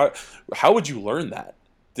also why. How would you learn that?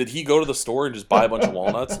 Did he go to the store and just buy a bunch of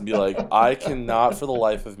walnuts and be like, I cannot for the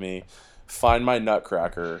life of me find my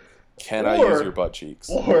nutcracker. Can I use your butt cheeks?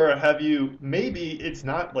 Or maybe it's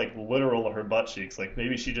not like literal her butt cheeks, like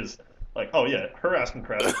maybe she just like, oh yeah, her ass can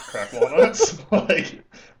crack walnuts.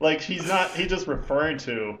 like he's just referring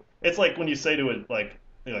to. It's like when you say to it, like,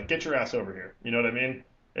 get your ass over here. You know what I mean?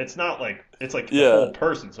 It's not like, it's like the whole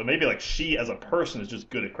person. So maybe like she as a person is just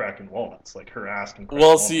good at cracking walnuts. Like her ass can crack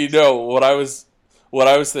walnuts. See, no, what I was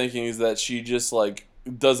thinking is that she just like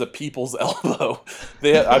does a people's elbow.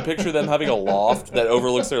 I picture them having a loft that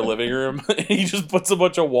overlooks their living room. And he just puts a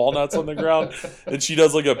bunch of walnuts on the ground and she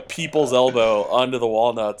does like a people's elbow onto the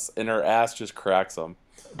walnuts and her ass just cracks them.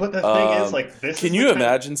 But the thing is, like, this. Can you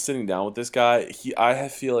imagine sitting down with this guy? I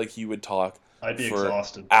feel like he would talk for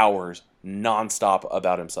exhausted. Hours nonstop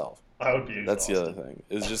about himself. I would be exhausted. That's the other thing.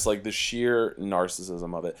 It's just like the sheer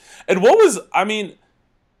narcissism of it. And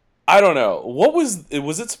I don't know. Was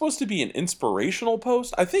it supposed to be an inspirational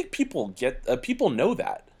post? I think people know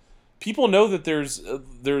that. People know that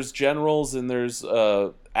there's generals and there's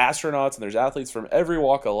astronauts and there's athletes from every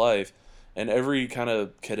walk of life. And every kind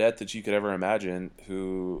of cadet that you could ever imagine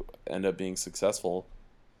who end up being successful.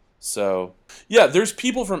 So, yeah, there's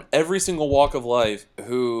people from every single walk of life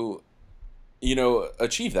who,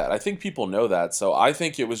 achieve that. I think people know that. So I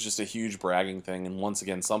think it was just a huge bragging thing. And once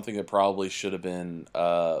again, something that probably should have been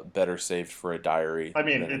better saved for a diary than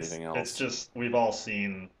anything else. It's just, we've all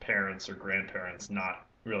seen parents or grandparents not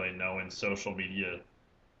really knowing social media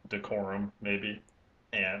decorum, maybe.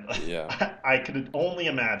 And yeah. I could only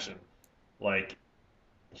imagine. Like,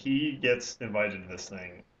 he gets invited to this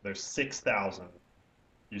thing. There's 6,000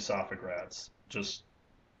 USAFA grads just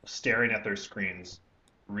staring at their screens,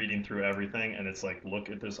 reading through everything, and it's like, look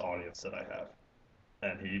at this audience that I have.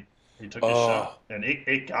 And he took his shot. And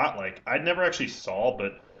it got, like, I never actually saw,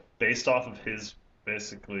 but based off of his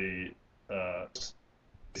basically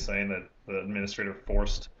saying that the administrator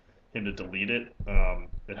forced him to delete it,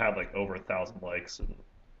 it had, like, over 1,000 likes and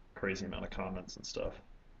crazy amount of comments and stuff.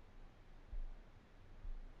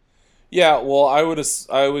 Yeah, well, I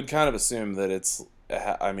would kind of assume that it's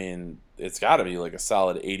got to be like a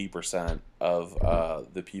solid 80% of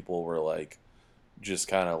the people were like just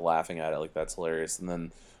kind of laughing at it, like that's hilarious.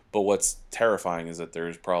 But what's terrifying is that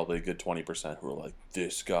there's probably a good 20% who are like,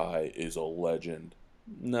 this guy is a legend.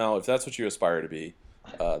 No, if that's what you aspire to be,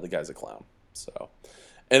 the guy's a clown. So,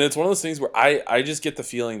 and it's one of those things where I just get the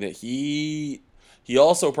feeling that he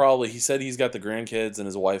also he said he's got the grandkids and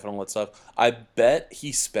his wife and all that stuff. I bet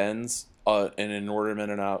he spends an inordinate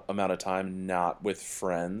amount of time not with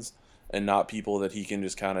friends and not people that he can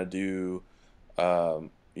just kind of do,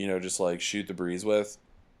 just like shoot the breeze with.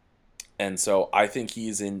 And so I think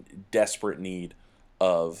he's in desperate need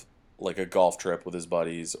of like a golf trip with his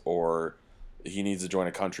buddies, or he needs to join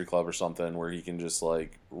a country club or something where he can just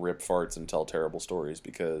like rip farts and tell terrible stories,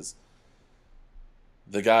 because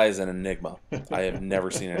the guy is an enigma. I have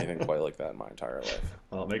never seen anything quite like that in my entire life.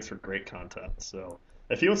 Well, it makes for great content. So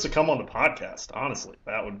if he wants to come on the podcast, honestly,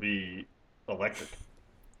 that would be electric.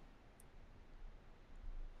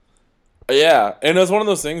 Yeah, and it's one of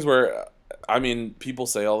those things where, I mean, people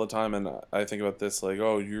say all the time, and I think about this like,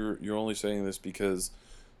 oh, you're only saying this because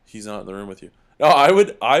he's not in the room with you. No, I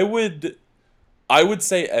would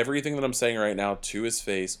say everything that I'm saying right now to his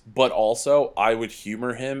face, but also I would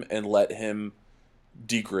humor him and let him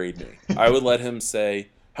degrade me. I would let him say,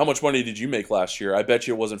 how much money did you make last year? I bet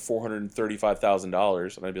you it wasn't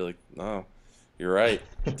 $435,000. And I'd be like, no, you're right.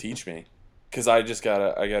 Teach me. Because I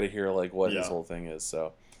gotta hear like what his whole thing is.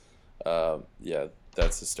 So, yeah,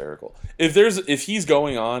 that's hysterical. If he's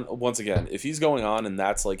going on, once again, if he's going on and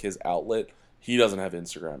that's like his outlet, he doesn't have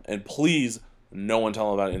Instagram. And please, no one tell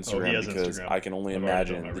him about Instagram, because Instagram. I can only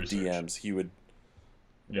imagine the DMs he would.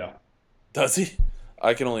 Yeah. Does he?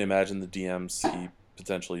 I can only imagine the DMs he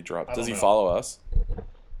potentially dropped. Does he follow us?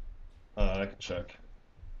 I can check.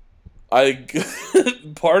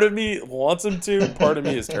 Part of me wants him to. Part of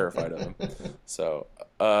me is terrified of him. So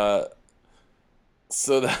that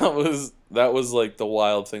was like the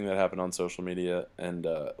wild thing that happened on social media, and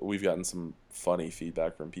we've gotten some funny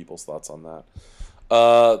feedback from people's thoughts on that.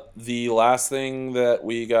 The last thing that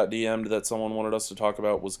we got DM'd that someone wanted us to talk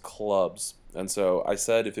about was clubs. And so I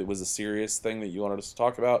said if it was a serious thing that you wanted us to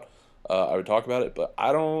talk about, I would talk about it, but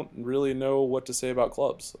I don't really know what to say about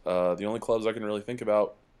clubs. The only clubs I can really think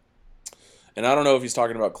about, and I don't know if he's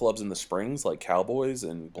talking about clubs in the springs, like Cowboys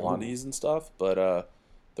and Blondies and stuff, but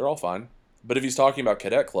they're all fine. But if he's talking about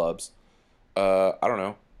cadet clubs, I don't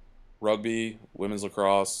know, rugby, women's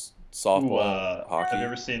lacrosse, softball, hockey. Have you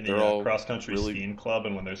ever seen the cross-country skiing club,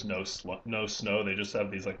 and when there's no snow, they just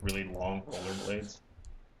have these like really long rollerblades?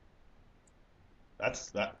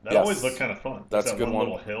 That yes. Always looked kind of fun. That's a good one.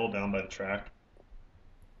 Little hill down by the track.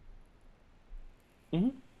 Mm-hmm.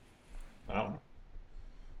 I don't know.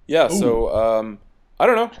 Yeah, so I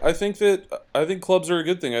don't know. I think clubs are a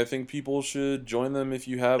good thing. I think people should join them if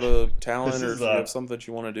you have a talent or if you have something that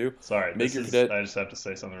you want to do. Sorry, I just have to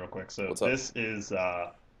say something real quick. So this is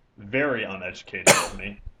very uneducated of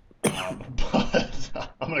me, but I'm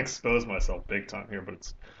gonna expose myself big time here.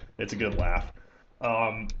 But it's a good laugh.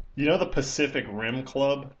 You know the Pacific Rim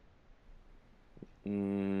Club? Yeah.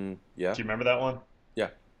 Do you remember that one? Yeah.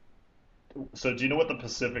 So do you know what the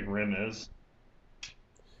Pacific Rim is?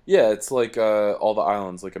 Yeah, it's like all the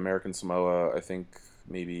islands, like American Samoa, I think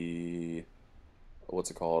maybe,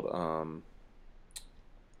 what's it called?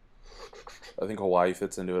 I think Hawaii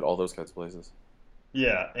fits into it, all those kinds of places.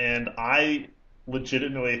 Yeah, and I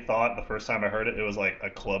legitimately thought the first time I heard it, it was like a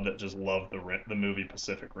club that just loved the movie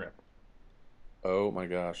Pacific Rim. Oh my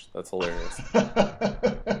gosh, that's hilarious.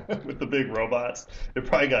 With the big robots. It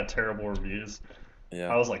probably got terrible reviews.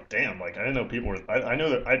 Yeah. I was like, damn, like I didn't know people were I know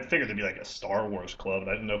that I figured there'd be like a Star Wars club, but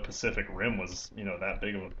I didn't know Pacific Rim was, that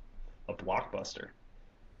big of a blockbuster.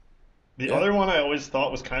 The other one I always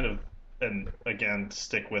thought was kind of, and again,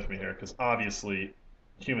 stick with me here, because obviously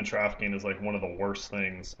human trafficking is like one of the worst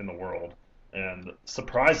things in the world. And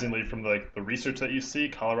surprisingly, from the research that you see,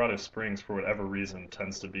 Colorado Springs, for whatever reason,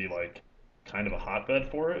 tends to be like kind of a hotbed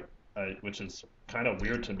for it, which is kind of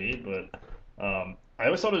weird to me. But I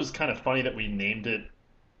always thought it was kind of funny that we named it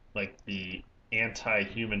like the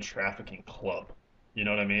Anti-Human Trafficking Club. You know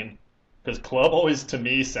what I mean? Because club always to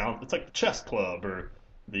me it's like the chess club or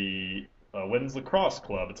the women's lacrosse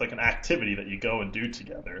club. It's like an activity that you go and do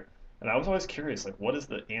together. And I was always curious, like, what is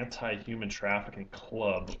the Anti-Human Trafficking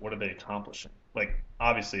Club? What are they accomplishing? Like,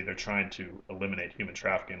 obviously, they're trying to eliminate human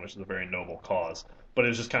trafficking, which is a very noble cause. But it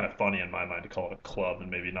was just kind of funny in my mind to call it a club and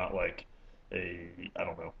maybe not like I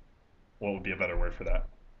don't know. What would be a better word for that?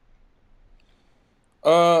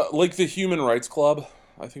 Like the Human Rights Club,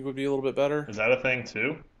 I think would be a little bit better. Is that a thing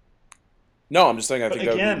too? No, I'm just saying. But think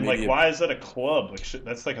again, like, why is that a club? Like,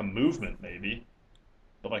 that's like a movement, maybe.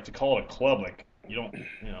 But like to call it a club, like you don't,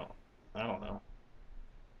 I don't know.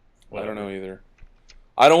 Whatever. I don't know either.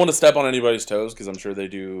 I don't want to step on anybody's toes because I'm sure they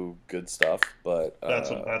do good stuff, but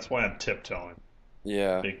that's why I'm tiptoeing.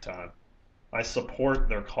 Yeah, big time. I support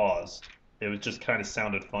their cause. It was just kind of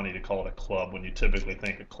sounded funny to call it a club when you typically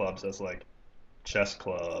think of clubs as like chess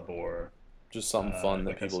club or just something fun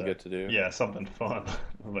that people get to do. Yeah, something fun,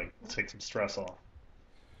 like take some stress off.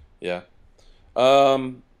 Yeah.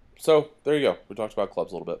 So there you go. We talked about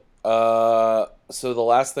clubs a little bit. So the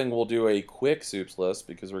last thing, we'll do a quick soups list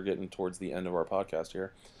because we're getting towards the end of our podcast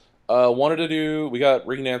here. We got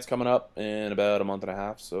ring dance coming up in about a month and a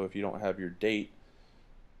half, so if you don't have your date,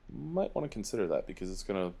 you might want to consider that because it's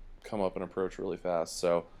going to come up and approach really fast.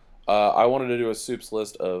 So I wanted to do a soups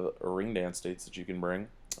list of ring dance dates that you can bring.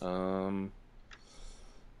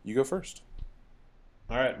 You go first.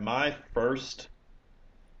 All right, my first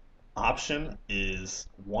option is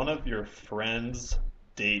one of your friend's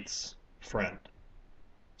date's friend.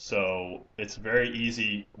 So it's a very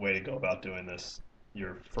easy way to go about doing this.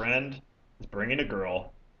 Your friend is bringing a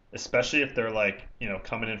girl, especially if they're like,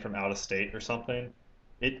 coming in from out of state or something.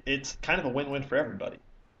 It's kind of a win-win for everybody.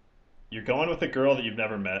 You're going with a girl that you've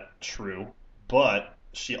never met, true, but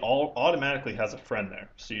she automatically has a friend there,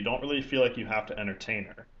 so you don't really feel like you have to entertain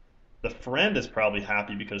her. The friend is probably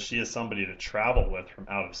happy because she has somebody to travel with from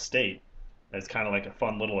out of state. It's kind of like a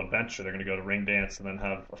fun little adventure. They're going to go to ring dance and then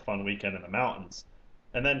have a fun weekend in the mountains.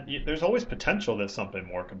 And then there's always potential that something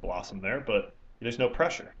more could blossom there, but there's no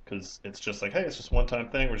pressure because it's just like, hey, it's just one time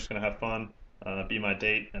thing. We're just going to have fun, be my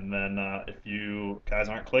date. And then if you guys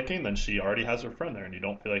aren't clicking, then she already has her friend there, and you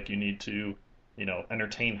don't feel like you need to,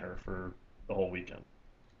 entertain her for the whole weekend.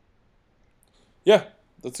 Yeah,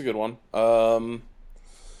 that's a good one.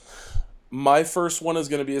 My first one is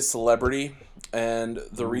going to be a celebrity, and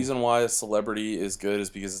the reason why a celebrity is good is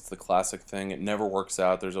because it's the classic thing. It never works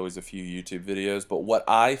out. There's always a few YouTube videos, but what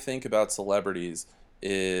I think about celebrities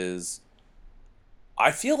is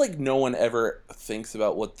I feel like no one ever thinks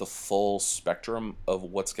about what the full spectrum of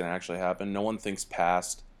what's going to actually happen. No one thinks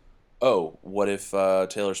past, oh, what if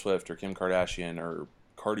Taylor Swift or Kim Kardashian or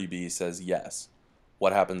Cardi B says yes?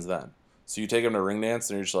 What happens then? So you take them to ring dance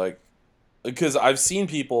and you're just like, because I've seen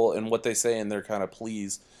people and what they say and they're kind of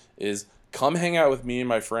pleased is come hang out with me and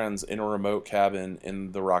my friends in a remote cabin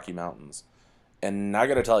in the Rocky Mountains. And I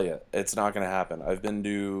got to tell you, it's not going to happen. I've been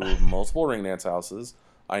to multiple ring dance houses.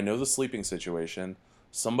 I know the sleeping situation.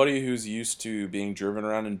 Somebody who's used to being driven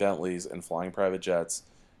around in Bentleys and flying private jets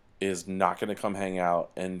is not going to come hang out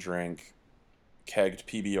and drink kegged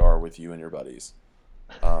PBR with you and your buddies.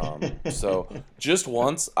 So just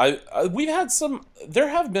once, we've had there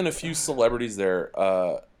have been a few celebrities there,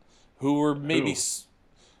 who were maybe,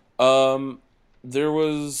 there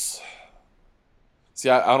was, see,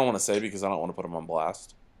 I don't want to say because I don't want to put them on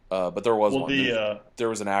blast, but there was one, there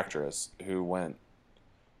was an actress who went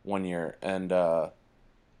one year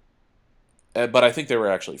but I think they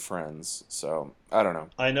were actually friends, so I don't know.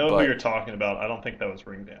 I know who you're talking about. I don't think that was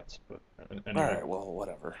ring dance, but anyway. All right, well,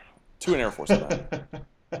 whatever. To an Air Force event.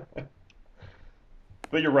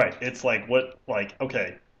 But you're right. It's like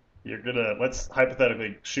okay, let's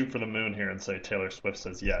hypothetically shoot for the moon here and say Taylor Swift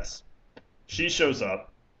says yes. She shows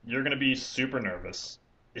up. You're gonna be super nervous.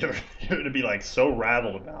 You're gonna be like so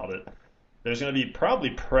rattled about it. There's gonna be probably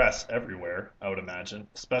press everywhere, I would imagine,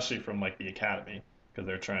 especially from like the academy because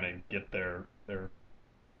they're trying to get their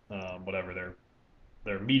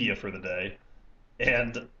media for the day,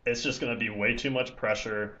 and it's just gonna be way too much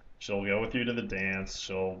pressure. She'll go with you to the dance.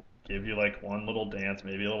 She'll give you like one little dance,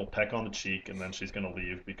 maybe a little peck on the cheek, and then she's going to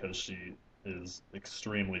leave because she is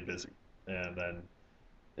extremely busy. And then,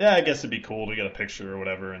 yeah, I guess it'd be cool to get a picture or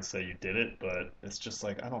whatever and say you did it, but it's just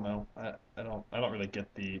like, I don't know. I don't really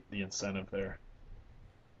get the incentive there.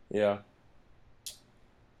 Yeah.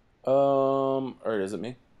 All right, is it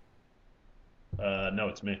me? No,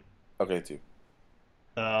 it's me. Okay, too.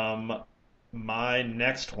 My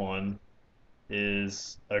next one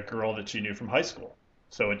is a girl that you knew from high school.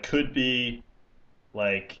 So it could be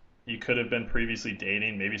like you could have been previously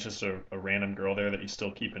dating. Maybe it's just a random girl there that you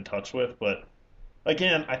still keep in touch with. But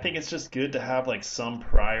again, I think it's just good to have like some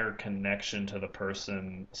prior connection to the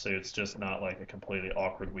person so it's just not like a completely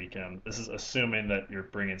awkward weekend. This is assuming that you're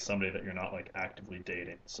bringing somebody that you're not like actively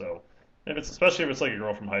dating. So especially if it's like a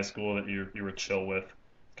girl from high school that you were chill with,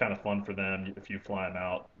 it's kind of fun for them if you fly them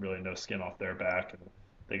out, really no skin off their back, and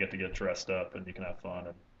they get to get dressed up and you can have fun.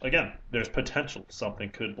 And again, there's potential. Something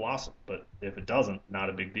could blossom. But if it doesn't, not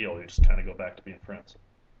a big deal. You just kind of go back to being friends.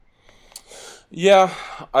 Yeah,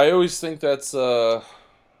 I always think that's, yeah,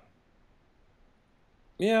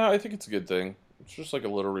 I think it's a good thing. It's just like a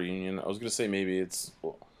little reunion. I was going to say maybe it's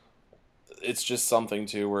just something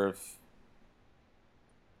too where if,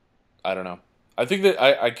 I don't know. I think that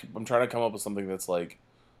I'm trying to come up with something that's like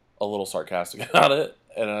a little sarcastic about it.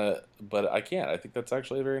 But I can't. I think that's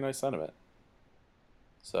actually a very nice sentiment.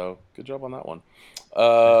 So good job on that one.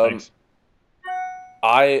 Thanks.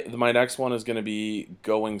 My next one is going to be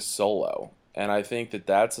going solo, and I think that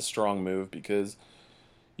that's a strong move because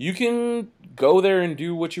you can go there and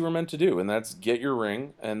do what you were meant to do, and that's get your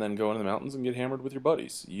ring and then go into the mountains and get hammered with your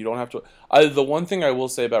buddies. You don't have to. The one thing I will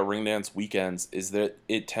say about ring dance weekends is that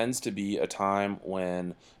it tends to be a time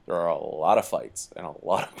when there are a lot of fights and a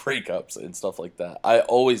lot of breakups and stuff like that. I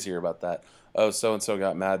always hear about that. Oh, so and so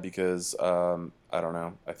got mad because I don't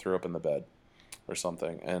know, I threw up in the bed or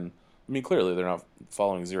something. And I mean, clearly they're not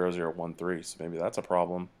following 0013, so maybe that's a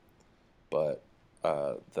problem. But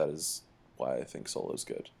that is why I think solo's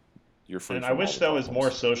good. You're free. And I wish that was more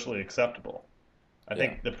socially acceptable. I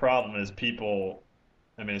think the problem is people.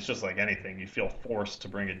 I mean, it's just like anything. You feel forced to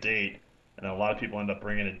bring a date, and a lot of people end up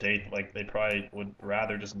bringing a date like they probably would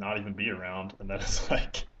rather just not even be around. And that is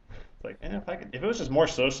like, if it was just more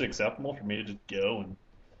socially acceptable for me to just go and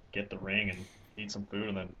get the ring and eat some food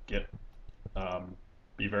and then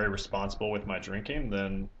be very responsible with my drinking,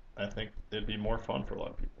 then I think it'd be more fun for a lot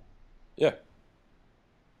of people. Yeah.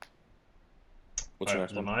 What's your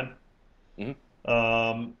next one? Mine?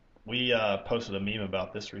 Mm-hmm. We posted a meme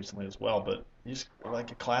about this recently as well, but you just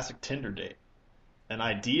like a classic Tinder date. And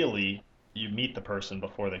ideally, you meet the person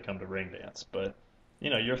before they come to ring dance. But,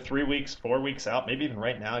 you're 3 weeks, 4 weeks out, maybe even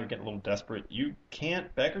right now, you're getting a little desperate.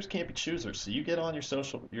 Beggars can't be choosers. So you get on your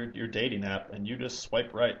dating app and you just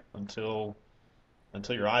swipe right until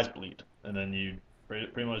your eyes bleed. And then you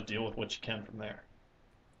pretty much deal with what you can from there.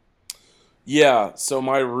 Yeah, so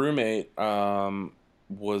my roommate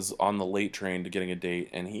was on the late train to getting a date,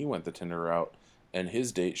 and he went the Tinder route, and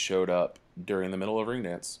his date showed up during the middle of ring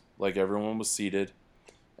dance. Like, everyone was seated,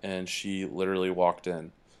 and she literally walked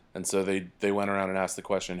in. And so they went around and asked the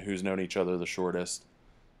question, who's known each other the shortest?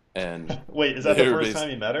 And wait, is that the first time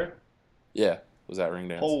you met her? Yeah, was that ring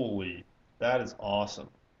dance. Holy, that is awesome.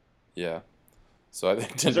 Yeah. So I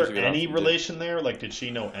think Tinder's there any relation there? Like, did she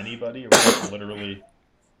know anybody, or was it literally...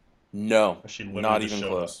 No, she literally not even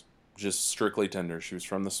close. Up? Just strictly Tinder. She was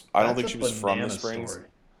from the... I don't think she was from the Springs. Story.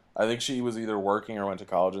 I think she was either working or went to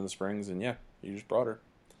college in the Springs, and yeah, you just brought her.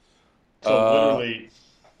 So literally,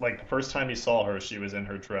 like, the first time you saw her, she was in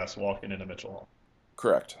her dress walking into Mitchell Hall.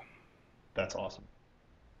 Correct. That's awesome.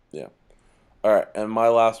 Yeah. All right, and my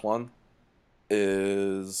last one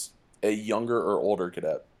is a younger or older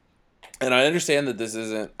cadet. And I understand that this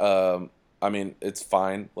isn't... I mean, it's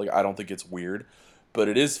fine. Like, I don't think it's weird. But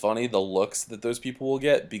it is funny, the looks that those people will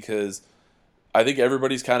get, because I think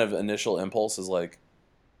everybody's kind of initial impulse is like,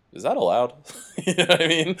 is that allowed? You know what I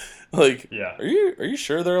mean? Like, yeah. Are you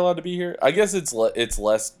sure they're allowed to be here? I guess it's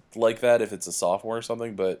less like that if it's a sophomore or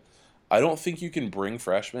something, but I don't think you can bring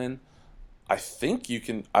freshmen. I think you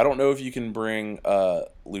can. I don't know if you can bring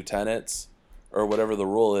lieutenants or whatever the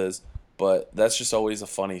rule is, but that's just always a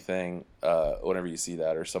funny thing whenever you see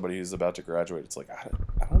that, or somebody who's about to graduate. It's like, I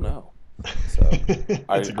don't know. So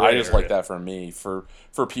I just like that from me. For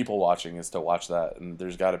people watching is to watch that, and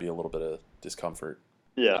there's got to be a little bit of discomfort.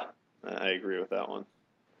 Yeah, I agree with that one.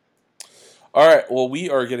 All right, well,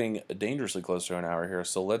 we are getting dangerously close to an hour here,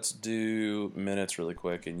 so let's do minutes really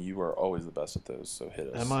quick, and you are always the best at those, so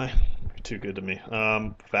hit us. Am I? You're too good to me.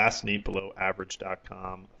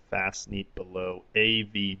 FastNeatBelowAverage.com,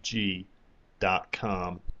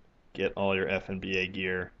 FastNeatBelowAVG.com. Get all your FNBA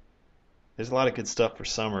gear. There's a lot of good stuff for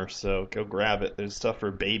summer, so go grab it. There's stuff for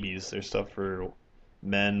babies. There's stuff for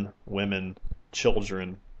men, women,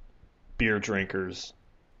 children, beer drinkers.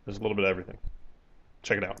 There's a little bit of everything.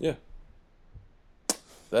 Check it out. Yeah.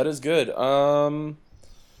 That is good.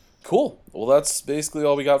 Cool. Well, that's basically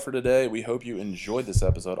all we got for today. We hope you enjoyed this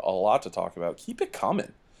episode. A lot to talk about. Keep it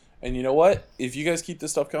coming. And you know what? If you guys keep this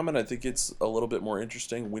stuff coming, I think it's a little bit more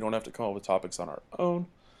interesting. We don't have to come up with topics on our own.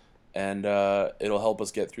 And it'll help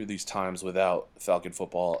us get through these times without Falcon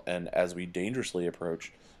football. And as we dangerously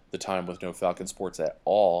approach the time with no Falcon sports at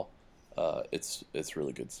all, it's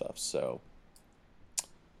really good stuff. So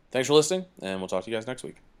thanks for listening, and we'll talk to you guys next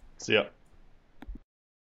week. See ya.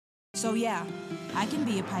 So yeah, I can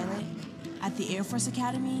be a pilot. At the Air Force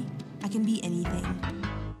Academy, I can be anything.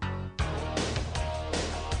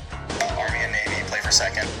 Army and Navy, play for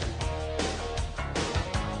second.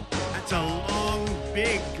 That's a long,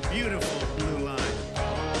 big, beautiful blue line.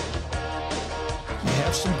 You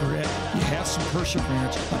have some grit. You have some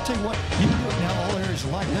perseverance. I'll tell you what, you can do it now all areas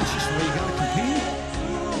of life. That's just the way you got to compete.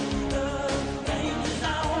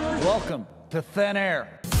 Welcome to thin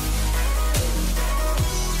air.